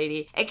Lyons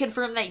lady and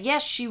confirm that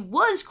yes, she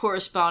was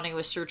corresponding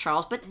with Sir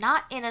Charles, but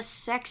not in a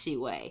sexy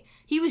way.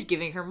 He was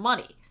giving her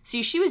money.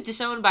 See, she was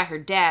disowned by her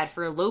dad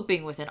for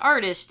eloping with an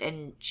artist,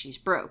 and she's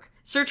broke.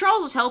 Sir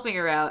Charles was helping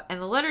her out,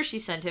 and the letter she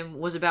sent him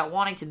was about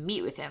wanting to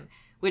meet with him,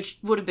 which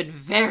would have been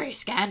very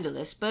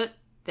scandalous, but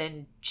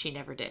then she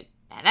never did.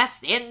 And that's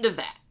the end of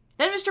that.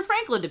 Then Mr.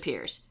 Frankland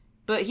appears,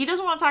 but he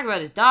doesn't want to talk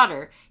about his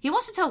daughter. He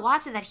wants to tell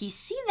Watson that he's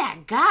seen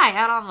that guy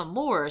out on the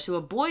moors who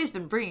a boy's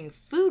been bringing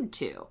food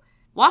to.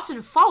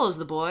 Watson follows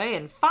the boy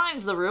and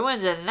finds the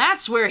ruins, and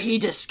that's where he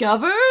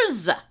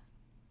discovers...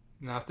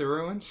 Not the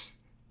ruins?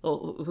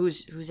 Oh,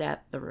 who's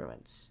at the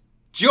ruins?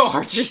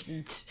 George!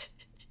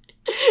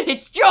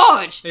 It's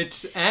George!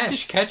 It's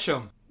Ash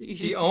Ketchum,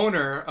 the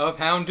owner of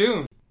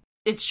Houndoom.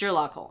 It's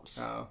Sherlock Holmes.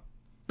 Oh.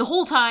 The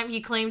whole time he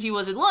claimed he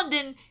was in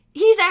London,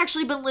 he's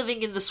actually been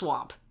living in the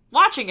swamp,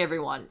 watching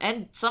everyone,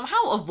 and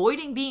somehow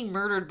avoiding being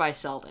murdered by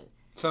Selden.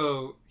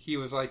 So he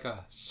was like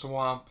a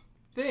swamp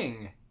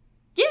thing.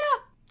 Yeah,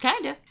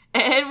 kinda.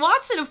 And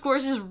Watson, of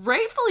course, is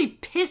rightfully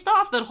pissed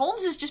off that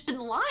Holmes has just been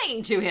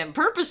lying to him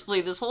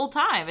purposefully this whole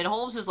time. And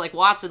Holmes is like,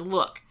 Watson,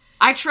 look,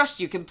 I trust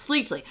you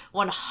completely,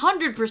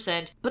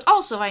 100%, but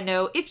also I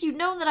know if you'd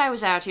known that I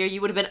was out here,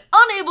 you would have been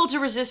unable to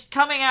resist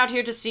coming out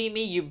here to see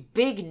me, you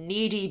big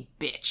needy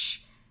bitch.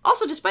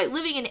 Also, despite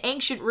living in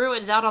ancient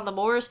ruins out on the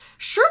moors,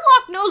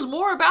 Sherlock knows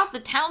more about the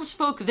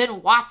townsfolk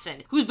than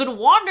Watson, who's been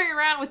wandering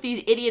around with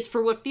these idiots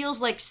for what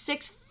feels like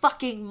 6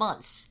 fucking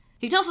months.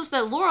 He tells us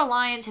that Laura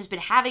Lyons has been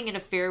having an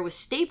affair with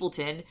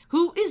Stapleton,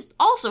 who is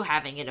also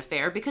having an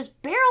affair because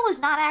Beryl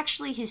is not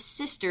actually his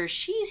sister,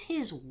 she's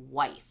his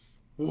wife.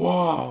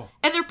 Whoa.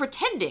 And they're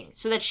pretending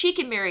so that she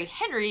can marry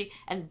Henry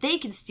and they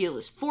can steal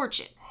his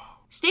fortune.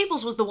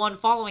 Staples was the one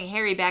following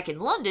Harry back in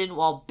London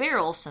while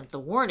Beryl sent the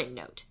warning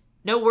note.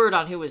 No word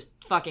on who was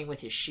fucking with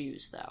his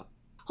shoes, though.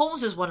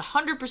 Holmes is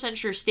 100%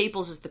 sure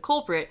Staples is the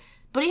culprit,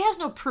 but he has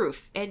no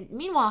proof, and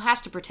meanwhile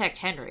has to protect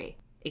Henry.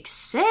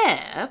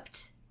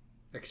 Except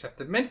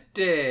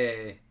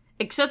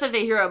that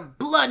they hear a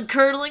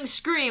blood-curdling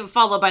scream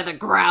followed by the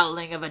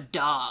growling of a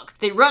dog.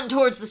 They run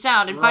towards the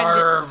sound and find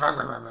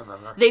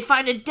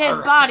a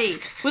dead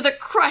body with a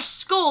crushed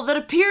skull that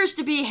appears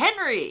to be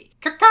Henry.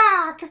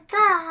 Caca,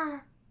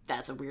 caca.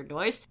 That's a weird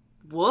noise.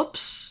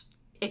 Whoops.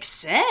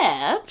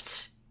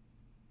 Except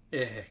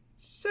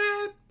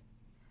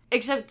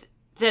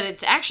that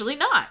it's actually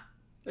not.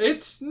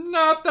 It's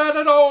not that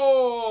at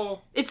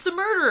all. It's the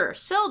murderer,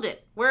 Selden,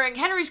 wearing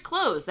Henry's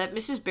clothes that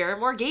Mrs.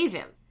 Barrymore gave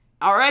him.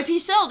 R.I.P.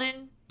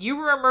 Selden, you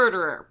were a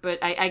murderer, but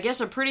I guess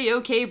a pretty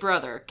okay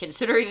brother,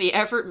 considering the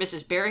effort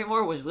Mrs.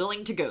 Barrymore was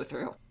willing to go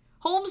through.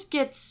 Holmes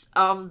gets,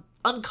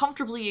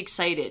 uncomfortably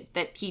excited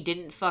that he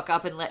didn't fuck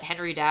up and let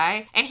Henry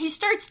die, and he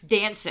starts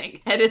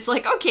dancing. And it's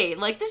like, okay,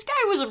 like, this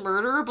guy was a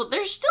murderer, but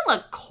there's still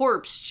a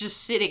corpse just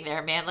sitting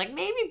there, man. Like,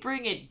 maybe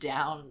bring it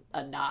down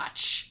a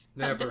notch.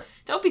 Never.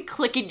 Don't be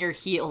clicking your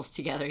heels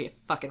together, you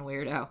fucking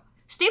weirdo.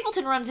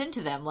 Stapleton runs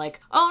into them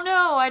like, oh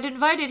no, I'd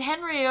invited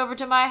Henry over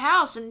to my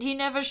house and he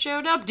never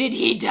showed up. Did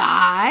he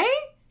die?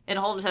 And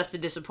Holmes has to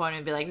disappoint him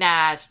and be like,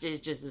 nah, it's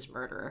just this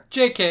murderer.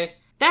 JK.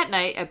 That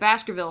night, at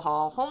Baskerville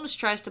Hall, Holmes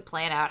tries to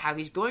plan out how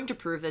he's going to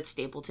prove that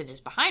Stapleton is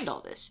behind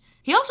all this.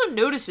 He also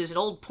notices an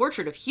old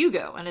portrait of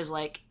Hugo and is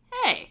like,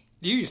 hey.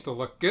 You used to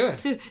look good.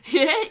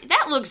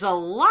 That looks a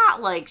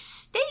lot like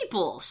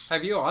Staples.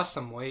 Have you lost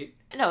some weight?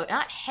 No,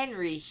 not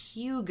Henry,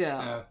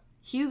 Hugo.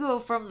 Hugo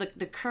from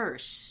the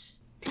Curse.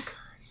 The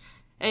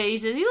Curse. He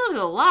says he looks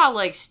a lot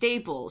like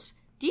Staples.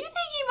 Do you think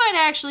he might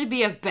actually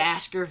be a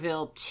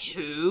Baskerville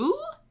too?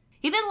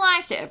 He then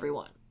lies to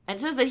everyone and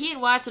says that he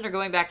and Watson are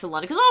going back to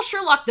London because all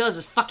Sherlock does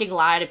is fucking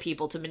lie to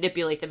people to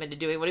manipulate them into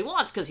doing what he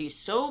wants because he's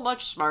so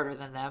much smarter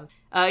than them.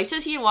 He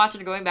says he and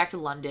Watson are going back to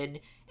London,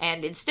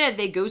 and instead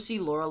they go see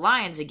Laura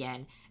Lyons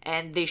again,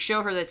 and they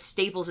show her that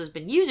Staples has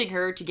been using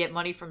her to get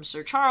money from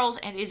Sir Charles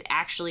and is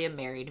actually a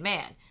married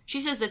man. She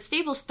says that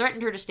Staples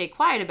threatened her to stay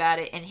quiet about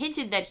it and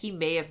hinted that he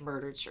may have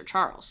murdered Sir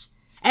Charles.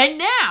 And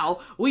now,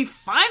 we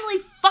finally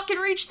fucking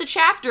reached the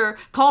chapter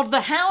called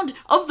The Hound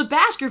of the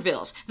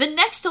Baskervilles. The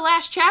next to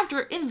last chapter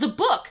in the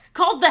book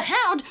called The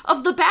Hound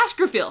of the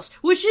Baskervilles,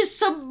 which is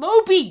some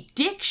Moby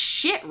Dick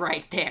shit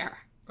right there.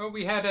 Oh,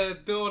 we had to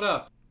build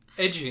up.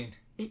 Edging.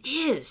 It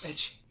is.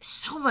 Edging.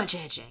 So much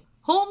edging.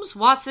 Holmes,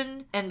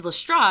 Watson, and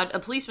Lestrade, a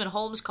policeman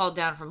Holmes called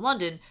down from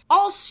London,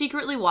 all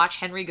secretly watch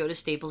Henry go to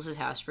Staples'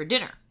 house for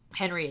dinner.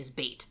 Henry is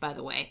bait, by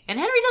the way. And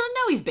Henry doesn't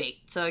know he's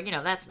bait, so,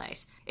 that's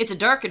nice. It's a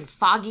dark and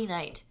foggy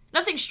night.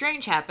 Nothing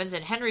strange happens,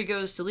 and Henry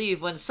goes to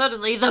leave when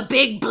suddenly the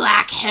big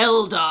black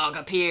hell dog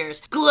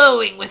appears,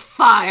 glowing with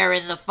fire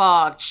in the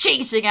fog,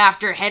 chasing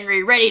after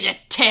Henry, ready to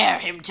tear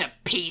him to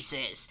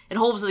pieces. And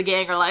Holmes and the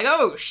gang are like,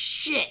 oh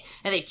shit,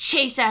 and they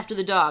chase after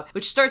the dog,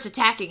 which starts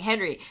attacking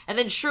Henry, and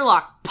then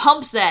Sherlock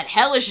pumps that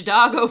hellish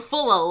doggo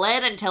full of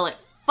lead until it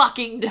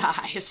fucking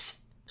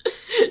dies.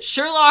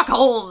 Sherlock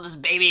Holmes,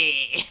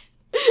 baby!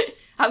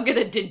 I'm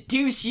gonna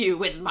deduce you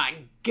with my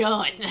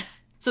gun.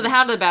 So the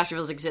Hound of the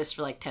Baskervilles exists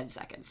for like 10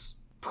 seconds.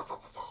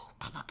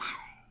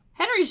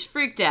 Henry's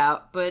freaked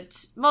out,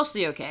 but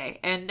mostly okay,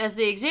 and as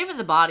they examine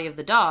the body of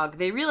the dog,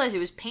 they realize it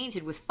was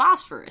painted with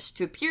phosphorus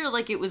to appear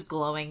like it was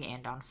glowing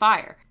and on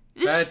fire.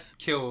 That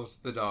kills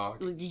the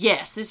dog.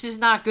 Yes, this is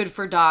not good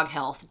for dog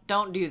health.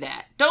 Don't do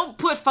that. Don't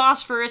put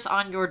phosphorus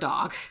on your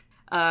dog.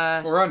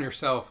 Or on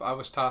yourself. I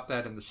was taught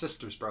that in the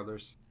Sisters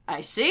Brothers.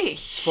 I see.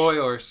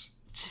 Spoilers.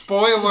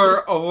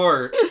 Spoiler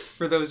alert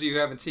for those of you who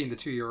haven't seen the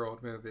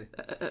 2-year-old movie.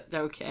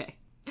 Okay.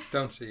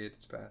 Don't see it,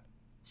 it's bad.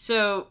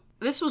 So,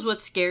 this was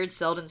what scared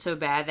Selden so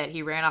bad that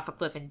he ran off a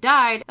cliff and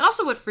died, and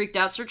also what freaked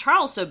out Sir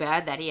Charles so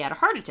bad that he had a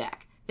heart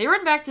attack. They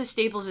run back to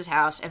Staples'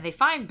 house, and they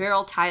find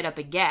Beryl tied up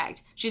and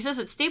gagged. She says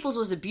that Staples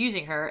was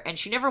abusing her, and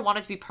she never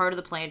wanted to be part of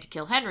the plan to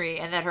kill Henry,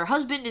 and that her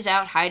husband is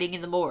out hiding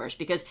in the moors,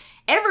 because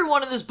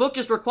everyone in this book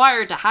is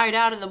required to hide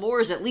out in the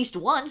moors at least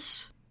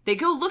once. They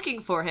go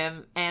looking for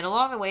him, and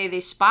along the way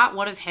they spot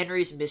one of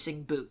Henry's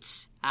missing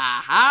boots.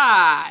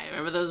 Aha!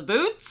 Remember those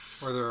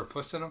boots? Were there a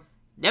puss in them?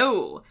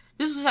 No.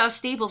 This was how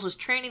Staples was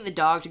training the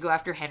dog to go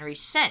after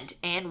Henry's scent,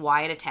 and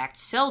why it attacked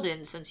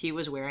Selden since he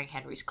was wearing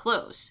Henry's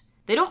clothes.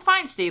 They don't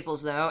find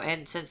Staples, though,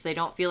 and since they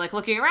don't feel like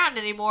looking around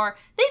anymore,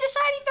 they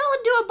decide he fell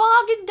into a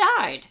bog and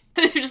died.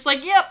 They're just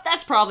like, yep,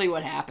 that's probably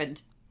what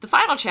happened. The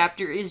final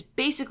chapter is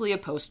basically a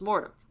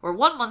post-mortem, where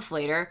 1 month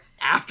later,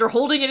 after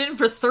holding it in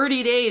for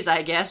 30 days,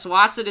 I guess,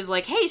 Watson is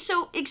like, hey,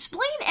 so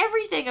explain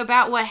everything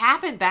about what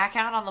happened back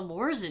out on the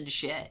moors and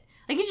shit.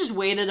 Like, he just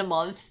waited a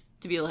month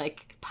to be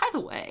like, by the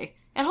way.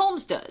 And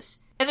Holmes does.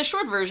 And the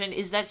short version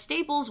is that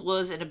Staples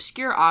was an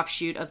obscure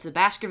offshoot of the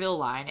Baskerville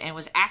line and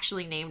was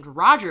actually named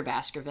Roger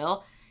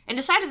Baskerville, and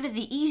decided that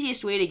the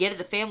easiest way to get at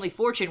the family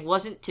fortune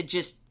wasn't to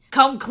just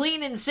come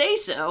clean and say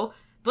so,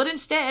 but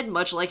instead,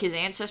 much like his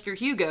ancestor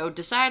Hugo,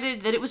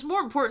 decided that it was more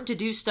important to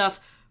do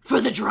stuff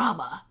for the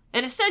drama.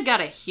 And instead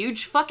got a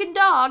huge fucking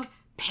dog,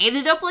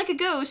 painted up like a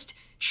ghost,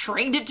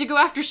 trained it to go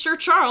after Sir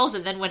Charles,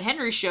 and then when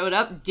Henry showed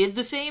up, did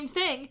the same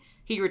thing.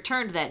 He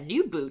returned that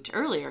new boot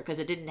earlier because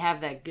it didn't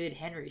have that good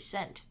Henry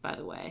scent, by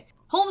the way.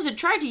 Holmes had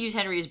tried to use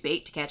Henry as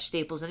bait to catch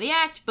Staples in the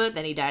act, but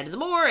then he died in the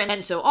moor,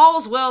 and so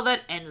all's well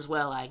that ends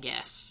well, I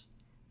guess.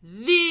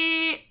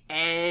 The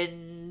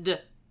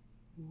end.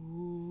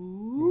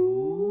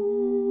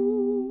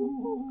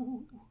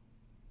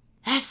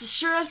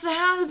 That's the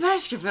Hound of the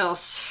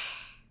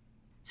Baskervilles.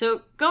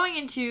 So, going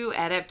into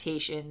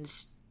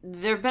adaptations,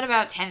 there have been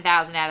about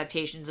 10,000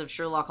 adaptations of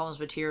Sherlock Holmes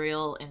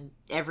material in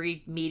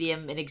every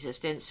medium in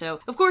existence,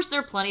 so of course there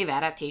are plenty of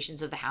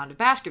adaptations of The Hound of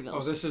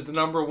Baskervilles. Oh, this is the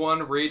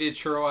 #1 rated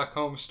Sherlock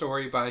Holmes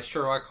story by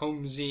Sherlock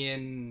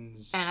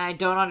Holmesians. And I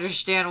don't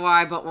understand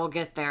why, but we'll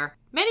get there.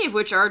 Many of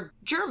which are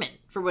German,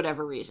 for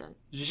whatever reason.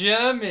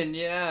 German,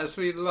 yes,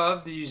 we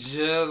love these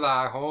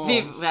Sherlock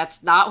Holmes.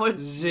 That's not what...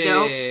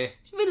 Nope.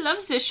 We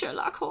love this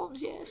Sherlock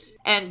Holmes, yes.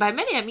 And by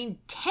many, I mean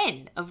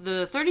 10 of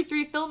the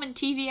 33 film and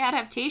TV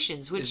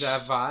adaptations, which... Is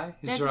that right?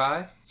 Is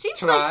right?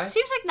 Seems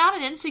like not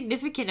an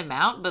insignificant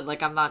amount, but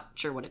I'm not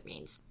sure what it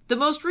means. The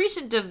most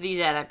recent of these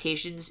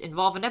adaptations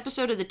involve an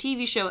episode of the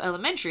TV show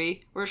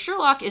Elementary, where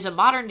Sherlock is a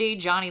modern-day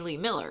Johnny Lee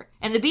Miller,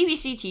 and the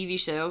BBC TV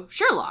show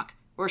Sherlock,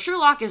 where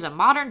Sherlock is a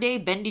modern-day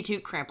Bendy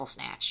Toot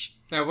Cramplesnatch.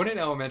 Now, wouldn't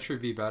Elementary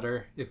be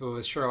better if it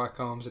was Sherlock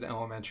Holmes at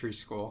elementary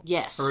school?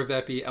 Yes. Or would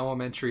that be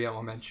Elementary?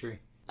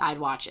 I'd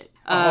watch it.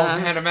 Oh,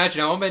 man, imagine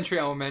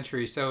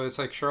elementary. So it's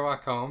like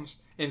Sherlock Holmes,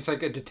 and it's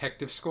like a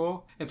detective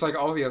school. It's like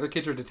all the other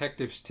kids are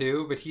detectives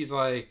too, but he's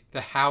like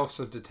the house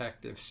of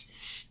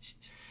detectives.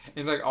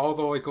 And like all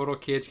the like little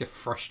kids get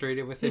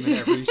frustrated with him in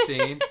every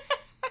scene.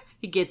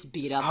 He gets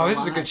beat up. Oh, this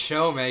is a good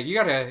show, Meg. You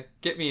gotta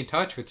get me in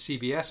touch with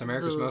CBS,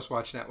 America's Most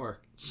Watched Network.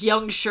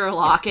 Young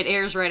Sherlock. It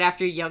airs right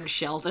after Young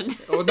Sheldon.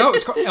 Oh, no,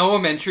 it's called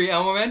Elementary.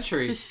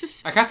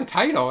 I got the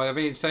title. I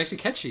mean, it's nice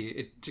and catchy.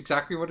 It's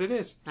exactly what it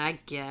is. I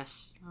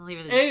guess. Oh,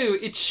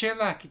 it's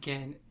Sherlock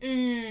again.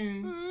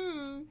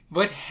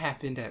 What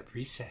happened at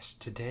recess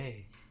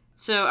today?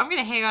 So I'm going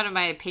to hang on to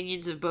my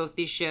opinions of both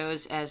these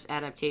shows as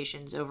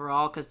adaptations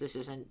overall, because this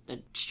isn't a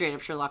straight-up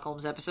Sherlock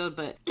Holmes episode,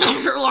 but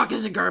Sherlock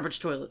is a garbage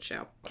toilet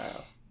show.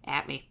 Wow.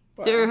 At me.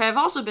 Wow. There have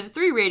also been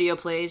 3 radio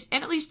plays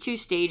and at least 2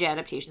 stage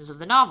adaptations of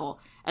the novel,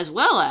 as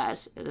well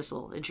as, this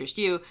will interest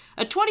you,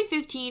 a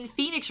 2015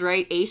 Phoenix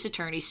Wright Ace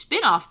Attorney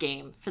spin-off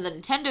game for the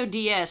Nintendo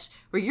DS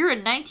where you're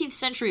a 19th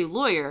century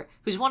lawyer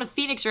who's one of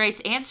Phoenix Wright's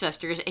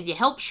ancestors and you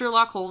help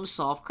Sherlock Holmes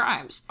solve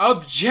crimes.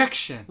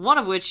 Objection! One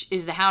of which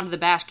is The Hound of the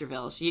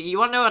Baskervilles. You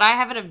want to know what I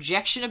have an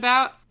objection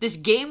about? This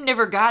game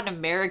never got an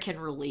American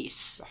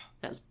release.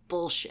 That's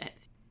bullshit.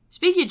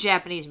 Speaking of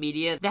Japanese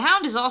media, the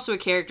Hound is also a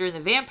character in the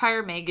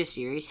vampire manga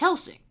series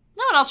Hellsing.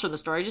 No one else from the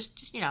story, just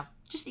the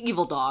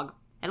evil dog.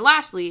 And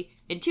lastly,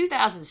 in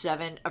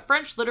 2007, a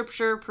French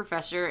literature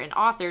professor and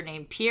author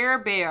named Pierre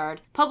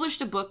Bayard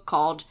published a book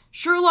called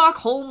Sherlock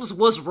Holmes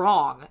Was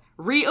Wrong,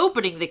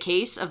 Reopening the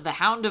Case of the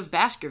Hound of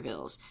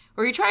Baskervilles,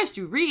 where he tries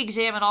to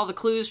re-examine all the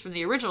clues from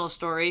the original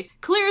story,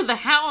 clear the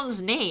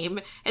Hound's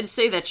name, and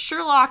say that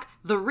Sherlock,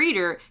 the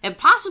reader, and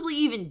possibly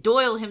even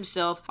Doyle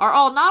himself are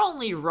all not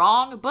only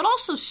wrong, but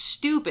also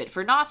stupid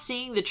for not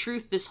seeing the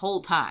truth this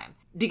whole time.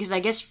 Because I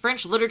guess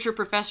French literature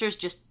professors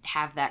just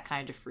have that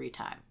kind of free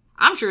time.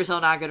 I'm sure as hell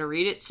not going to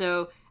read it,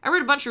 so I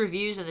read a bunch of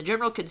reviews, and the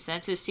general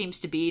consensus seems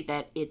to be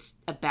that it's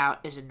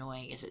about as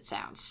annoying as it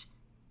sounds.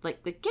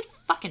 Like get a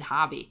fucking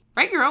hobby.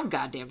 Write your own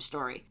goddamn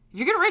story. If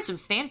you're going to write some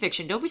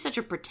fanfiction, don't be such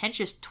a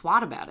pretentious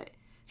twat about it.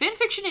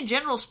 Fanfiction in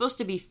general is supposed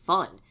to be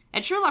fun,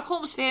 and Sherlock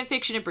Holmes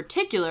fanfiction in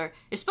particular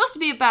is supposed to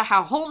be about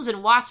how Holmes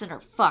and Watson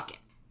are fucking.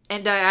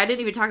 And I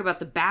didn't even talk about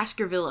the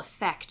Baskerville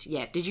effect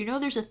yet. Did you know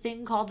there's a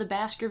thing called the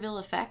Baskerville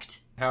effect?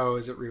 How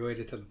is it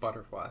related to the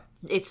butterfly?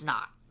 It's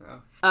not.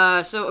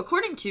 No. So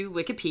according to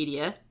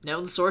Wikipedia,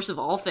 known source of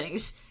all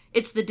things,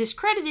 it's the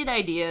discredited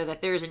idea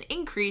that there is an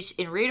increase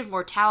in rate of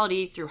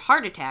mortality through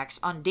heart attacks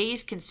on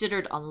days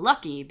considered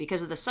unlucky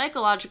because of the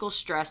psychological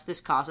stress this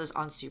causes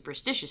on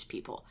superstitious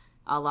people,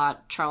 a la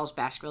Charles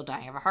Baskerville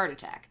dying of a heart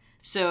attack.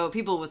 So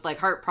people with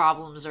heart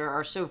problems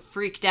are so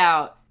freaked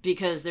out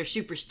because they're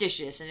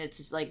superstitious and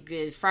it's like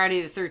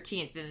Friday the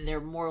 13th and they're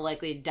more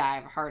likely to die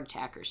of a heart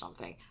attack or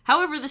something.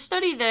 However, the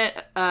study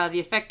that the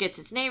effect gets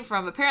its name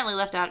from apparently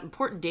left out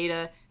important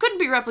data, couldn't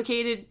be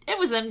replicated, and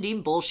was then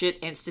deemed bullshit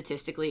and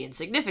statistically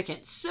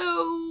insignificant.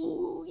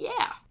 So,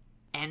 yeah.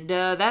 And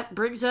that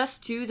brings us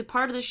to the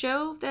part of the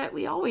show that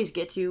we always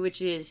get to,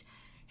 which is,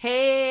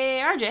 hey,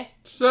 RJ.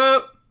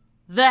 Sup?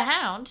 The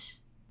Hound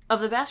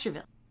of the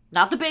Baskerville.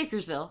 Not the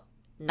Bakersville.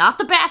 Not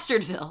the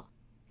Bastardville.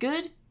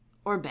 Good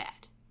or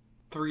bad?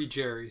 3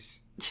 Jerrys.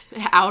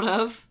 Out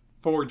of?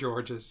 4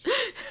 Georges.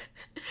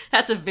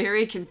 That's a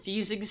very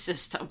confusing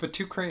system. But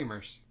 2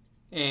 Kramers.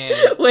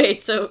 And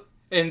wait, so...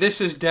 And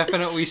this is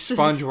definitely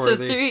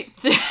sponge-worthy.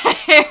 So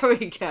there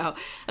we go.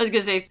 I was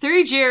going to say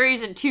 3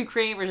 Jerrys and 2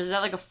 Kramers. Is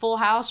that like a full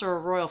house or a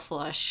royal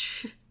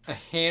flush? A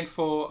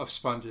handful of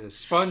sponges.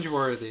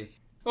 Sponge-worthy.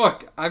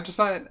 Look, I'm just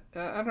not...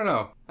 I don't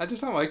know. I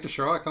just don't like the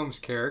Sherlock Holmes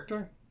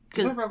character.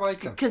 I never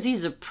liked him. Because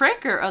he's a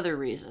prick or other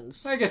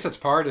reasons? I guess that's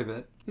part of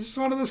it. He's just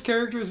one of those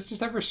characters that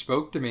just never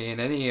spoke to me in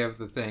any of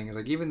the things.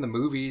 Like, even the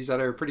movies that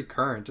are pretty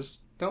current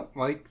just don't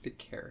like the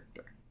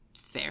character.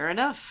 Fair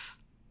enough.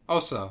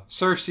 Also,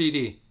 Sir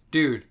CD,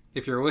 dude,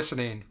 if you're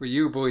listening, well,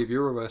 you believe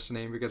you were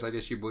listening because I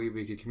guess you believe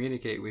we could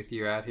communicate with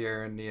you out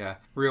here in the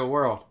real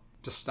world.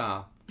 Just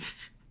stop.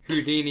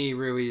 Houdini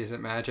really isn't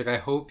magic. I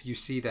hope you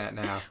see that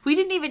now. We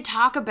didn't even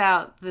talk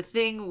about the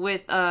thing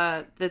with,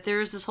 that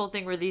there's this whole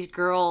thing where these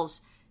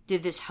girls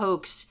did this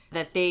hoax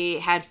that they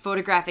had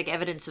photographic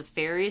evidence of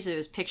fairies. It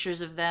was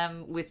pictures of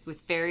them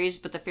with fairies,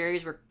 but the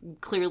fairies were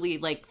clearly,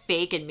 like,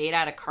 fake and made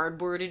out of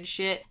cardboard and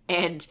shit.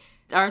 And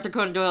Arthur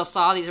Conan Doyle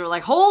saw these and were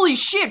like, holy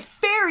shit,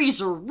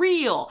 fairies are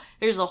real!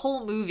 There's a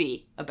whole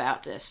movie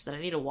about this that I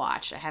need to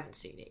watch. I haven't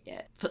seen it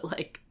yet. But,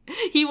 like,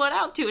 he went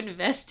out to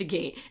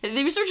investigate. And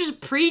these were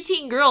just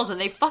preteen girls, and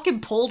they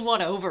fucking pulled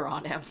one over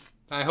on him.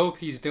 I hope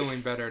he's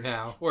doing better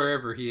now,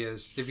 wherever he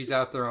is, if he's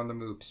out there on the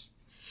moops.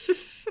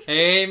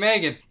 Hey,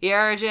 Megan.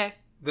 Yeah, RJ.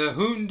 The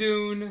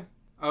Hoondoon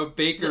of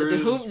Bakers...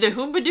 The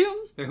Hoombadoom?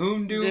 The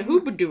Hoondoon? The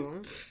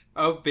Hoobadoom.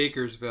 Of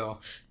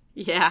Bakersville.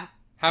 Yeah.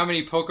 How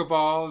many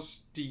Pokeballs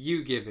do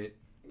you give it?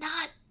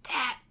 Not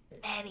that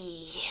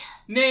many.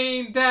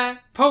 Name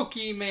that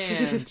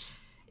Pokemon!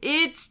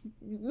 It's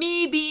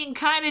me being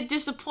kind of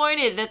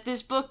disappointed that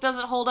this book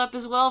doesn't hold up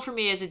as well for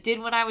me as it did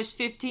when I was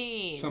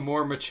 15. So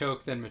more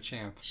Machoke than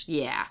Machamp.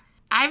 Yeah.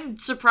 I'm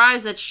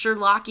surprised that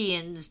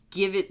Sherlockians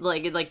give it,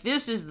 like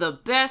this is the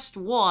best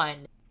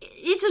one.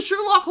 It's a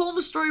Sherlock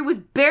Holmes story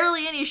with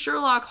barely any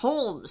Sherlock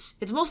Holmes.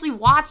 It's mostly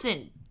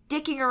Watson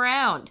dicking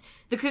around.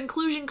 The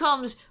conclusion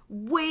comes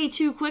way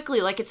too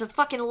quickly, like it's a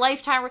fucking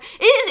Lifetime... It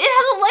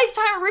has a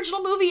Lifetime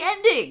original movie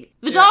ending!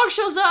 The dog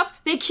shows up,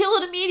 they kill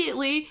it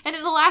immediately, and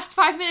in the last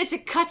 5 minutes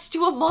it cuts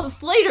to a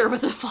month later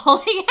with a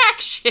falling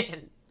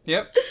action.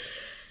 Yep.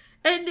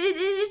 And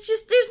it's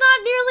just, there's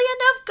not nearly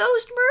enough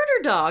Ghost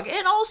Murder Dog.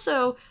 And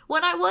also,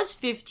 when I was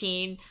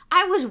 15,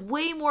 I was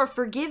way more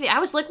forgiving. I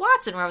was like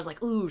Watson, where I was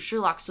like, ooh,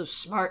 Sherlock's so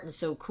smart and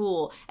so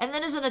cool. And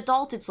then as an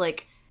adult, it's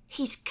like,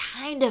 he's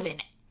kind of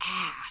an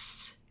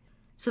ass.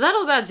 So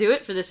that'll about do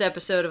it for this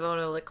episode of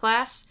Ono Lit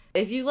Class.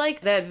 If you like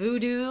that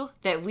voodoo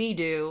that we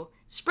do,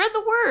 spread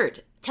the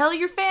word. Tell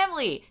your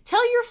family.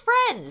 Tell your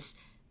friends.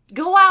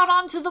 Go out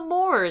onto the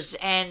moors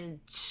and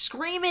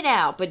scream it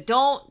out, but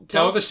don't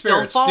tell the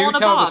spirits. Don't fall in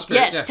a bog.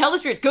 Yes, yeah. Tell the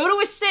spirits. Go to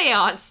a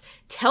seance.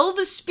 Tell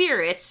the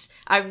spirits.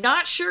 I'm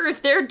not sure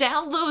if their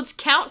downloads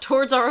count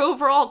towards our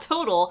overall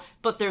total,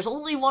 but there's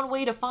only one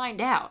way to find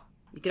out.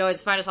 You can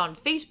always find us on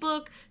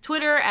Facebook,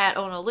 Twitter at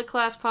Ono Lit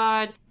Class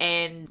Pod,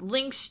 and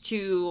links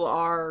to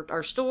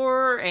our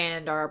store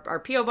and our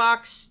P.O.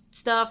 Box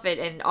stuff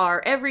and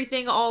our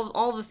everything,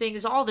 all the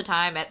things, all the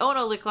time at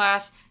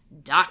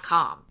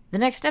onolitclass.com. The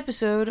next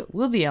episode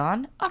will be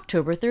on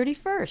October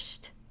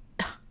 31st.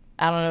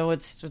 I don't know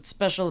what's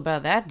special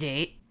about that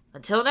date.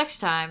 Until next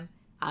time,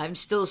 I'm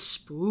still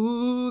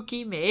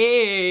Spooky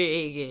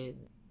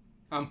Megan.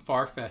 I'm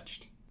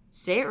far-fetched.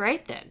 Say it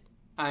right then.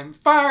 I'm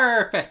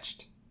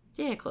far-fetched.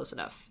 Yeah, close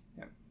enough.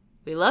 Yep.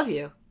 We love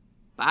you.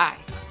 Bye.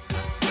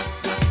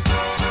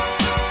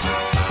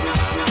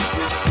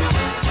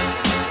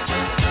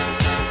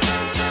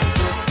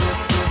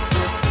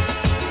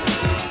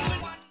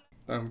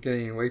 I'm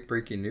getting late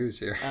breaking news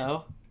here.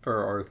 Oh.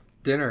 For our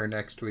dinner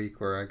next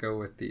week where I go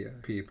with the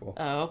people.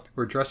 Oh.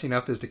 We're dressing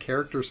up as the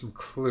characters from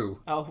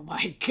Clue. Oh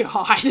my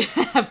god.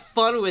 Have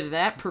fun with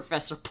that,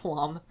 Professor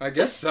Plum. I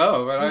guess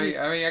so, but I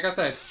mean, I got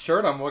that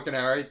shirt I'm looking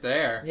at right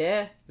there.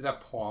 Yeah. Is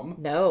that Plum?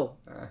 No.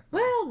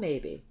 Well,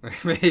 maybe.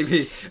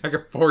 Maybe. I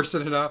could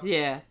forcing it up.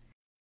 Yeah.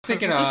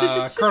 Thinking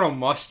Colonel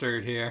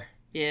Mustard here.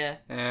 Yeah.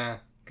 Yeah.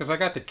 Because I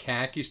got the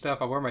khaki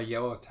stuff. I wear my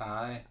yellow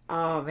tie.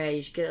 Oh man,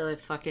 you should get like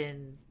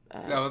fucking...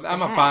 no, I'm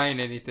not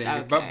buying anything.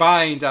 Okay. But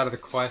buying's out of the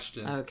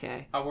question.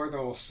 Okay. I wore the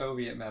little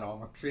Soviet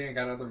medal. I'm sure I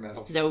got other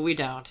medals. No, we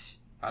don't.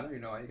 I don't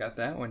even know why you got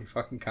that one, you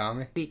fucking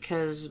commie.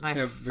 Because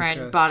my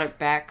friend bought it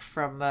back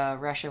from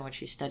Russia when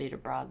she studied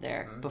abroad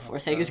there before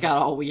things got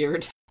all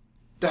weird.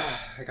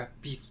 I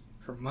got beef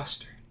for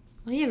mustard.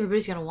 Well, yeah,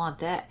 everybody's gonna want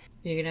that.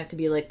 You're gonna have to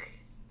be like...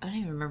 I don't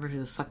even remember who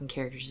the fucking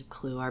characters of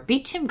Clue are.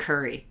 Be Tim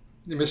Curry.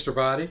 Mr.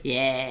 Body?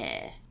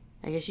 Yeah.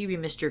 I guess you'd be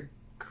Mr.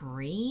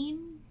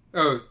 Green?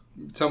 Oh,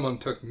 someone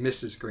took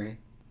Mrs. Green.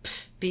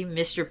 Be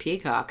Mr.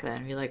 Peacock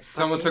then. Be like,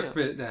 fuck someone you.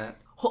 took that.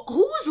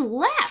 Who's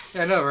left?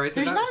 I know, right?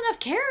 There's not enough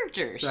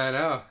characters. I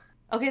know.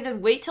 Okay, then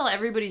wait till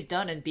everybody's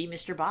done and be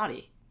Mr.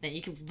 Body. Then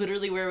you can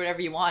literally wear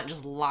whatever you want and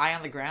just lie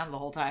on the ground the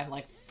whole time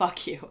like,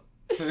 fuck you.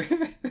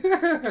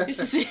 Yeah,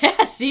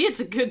 see,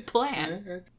 it's a good plan.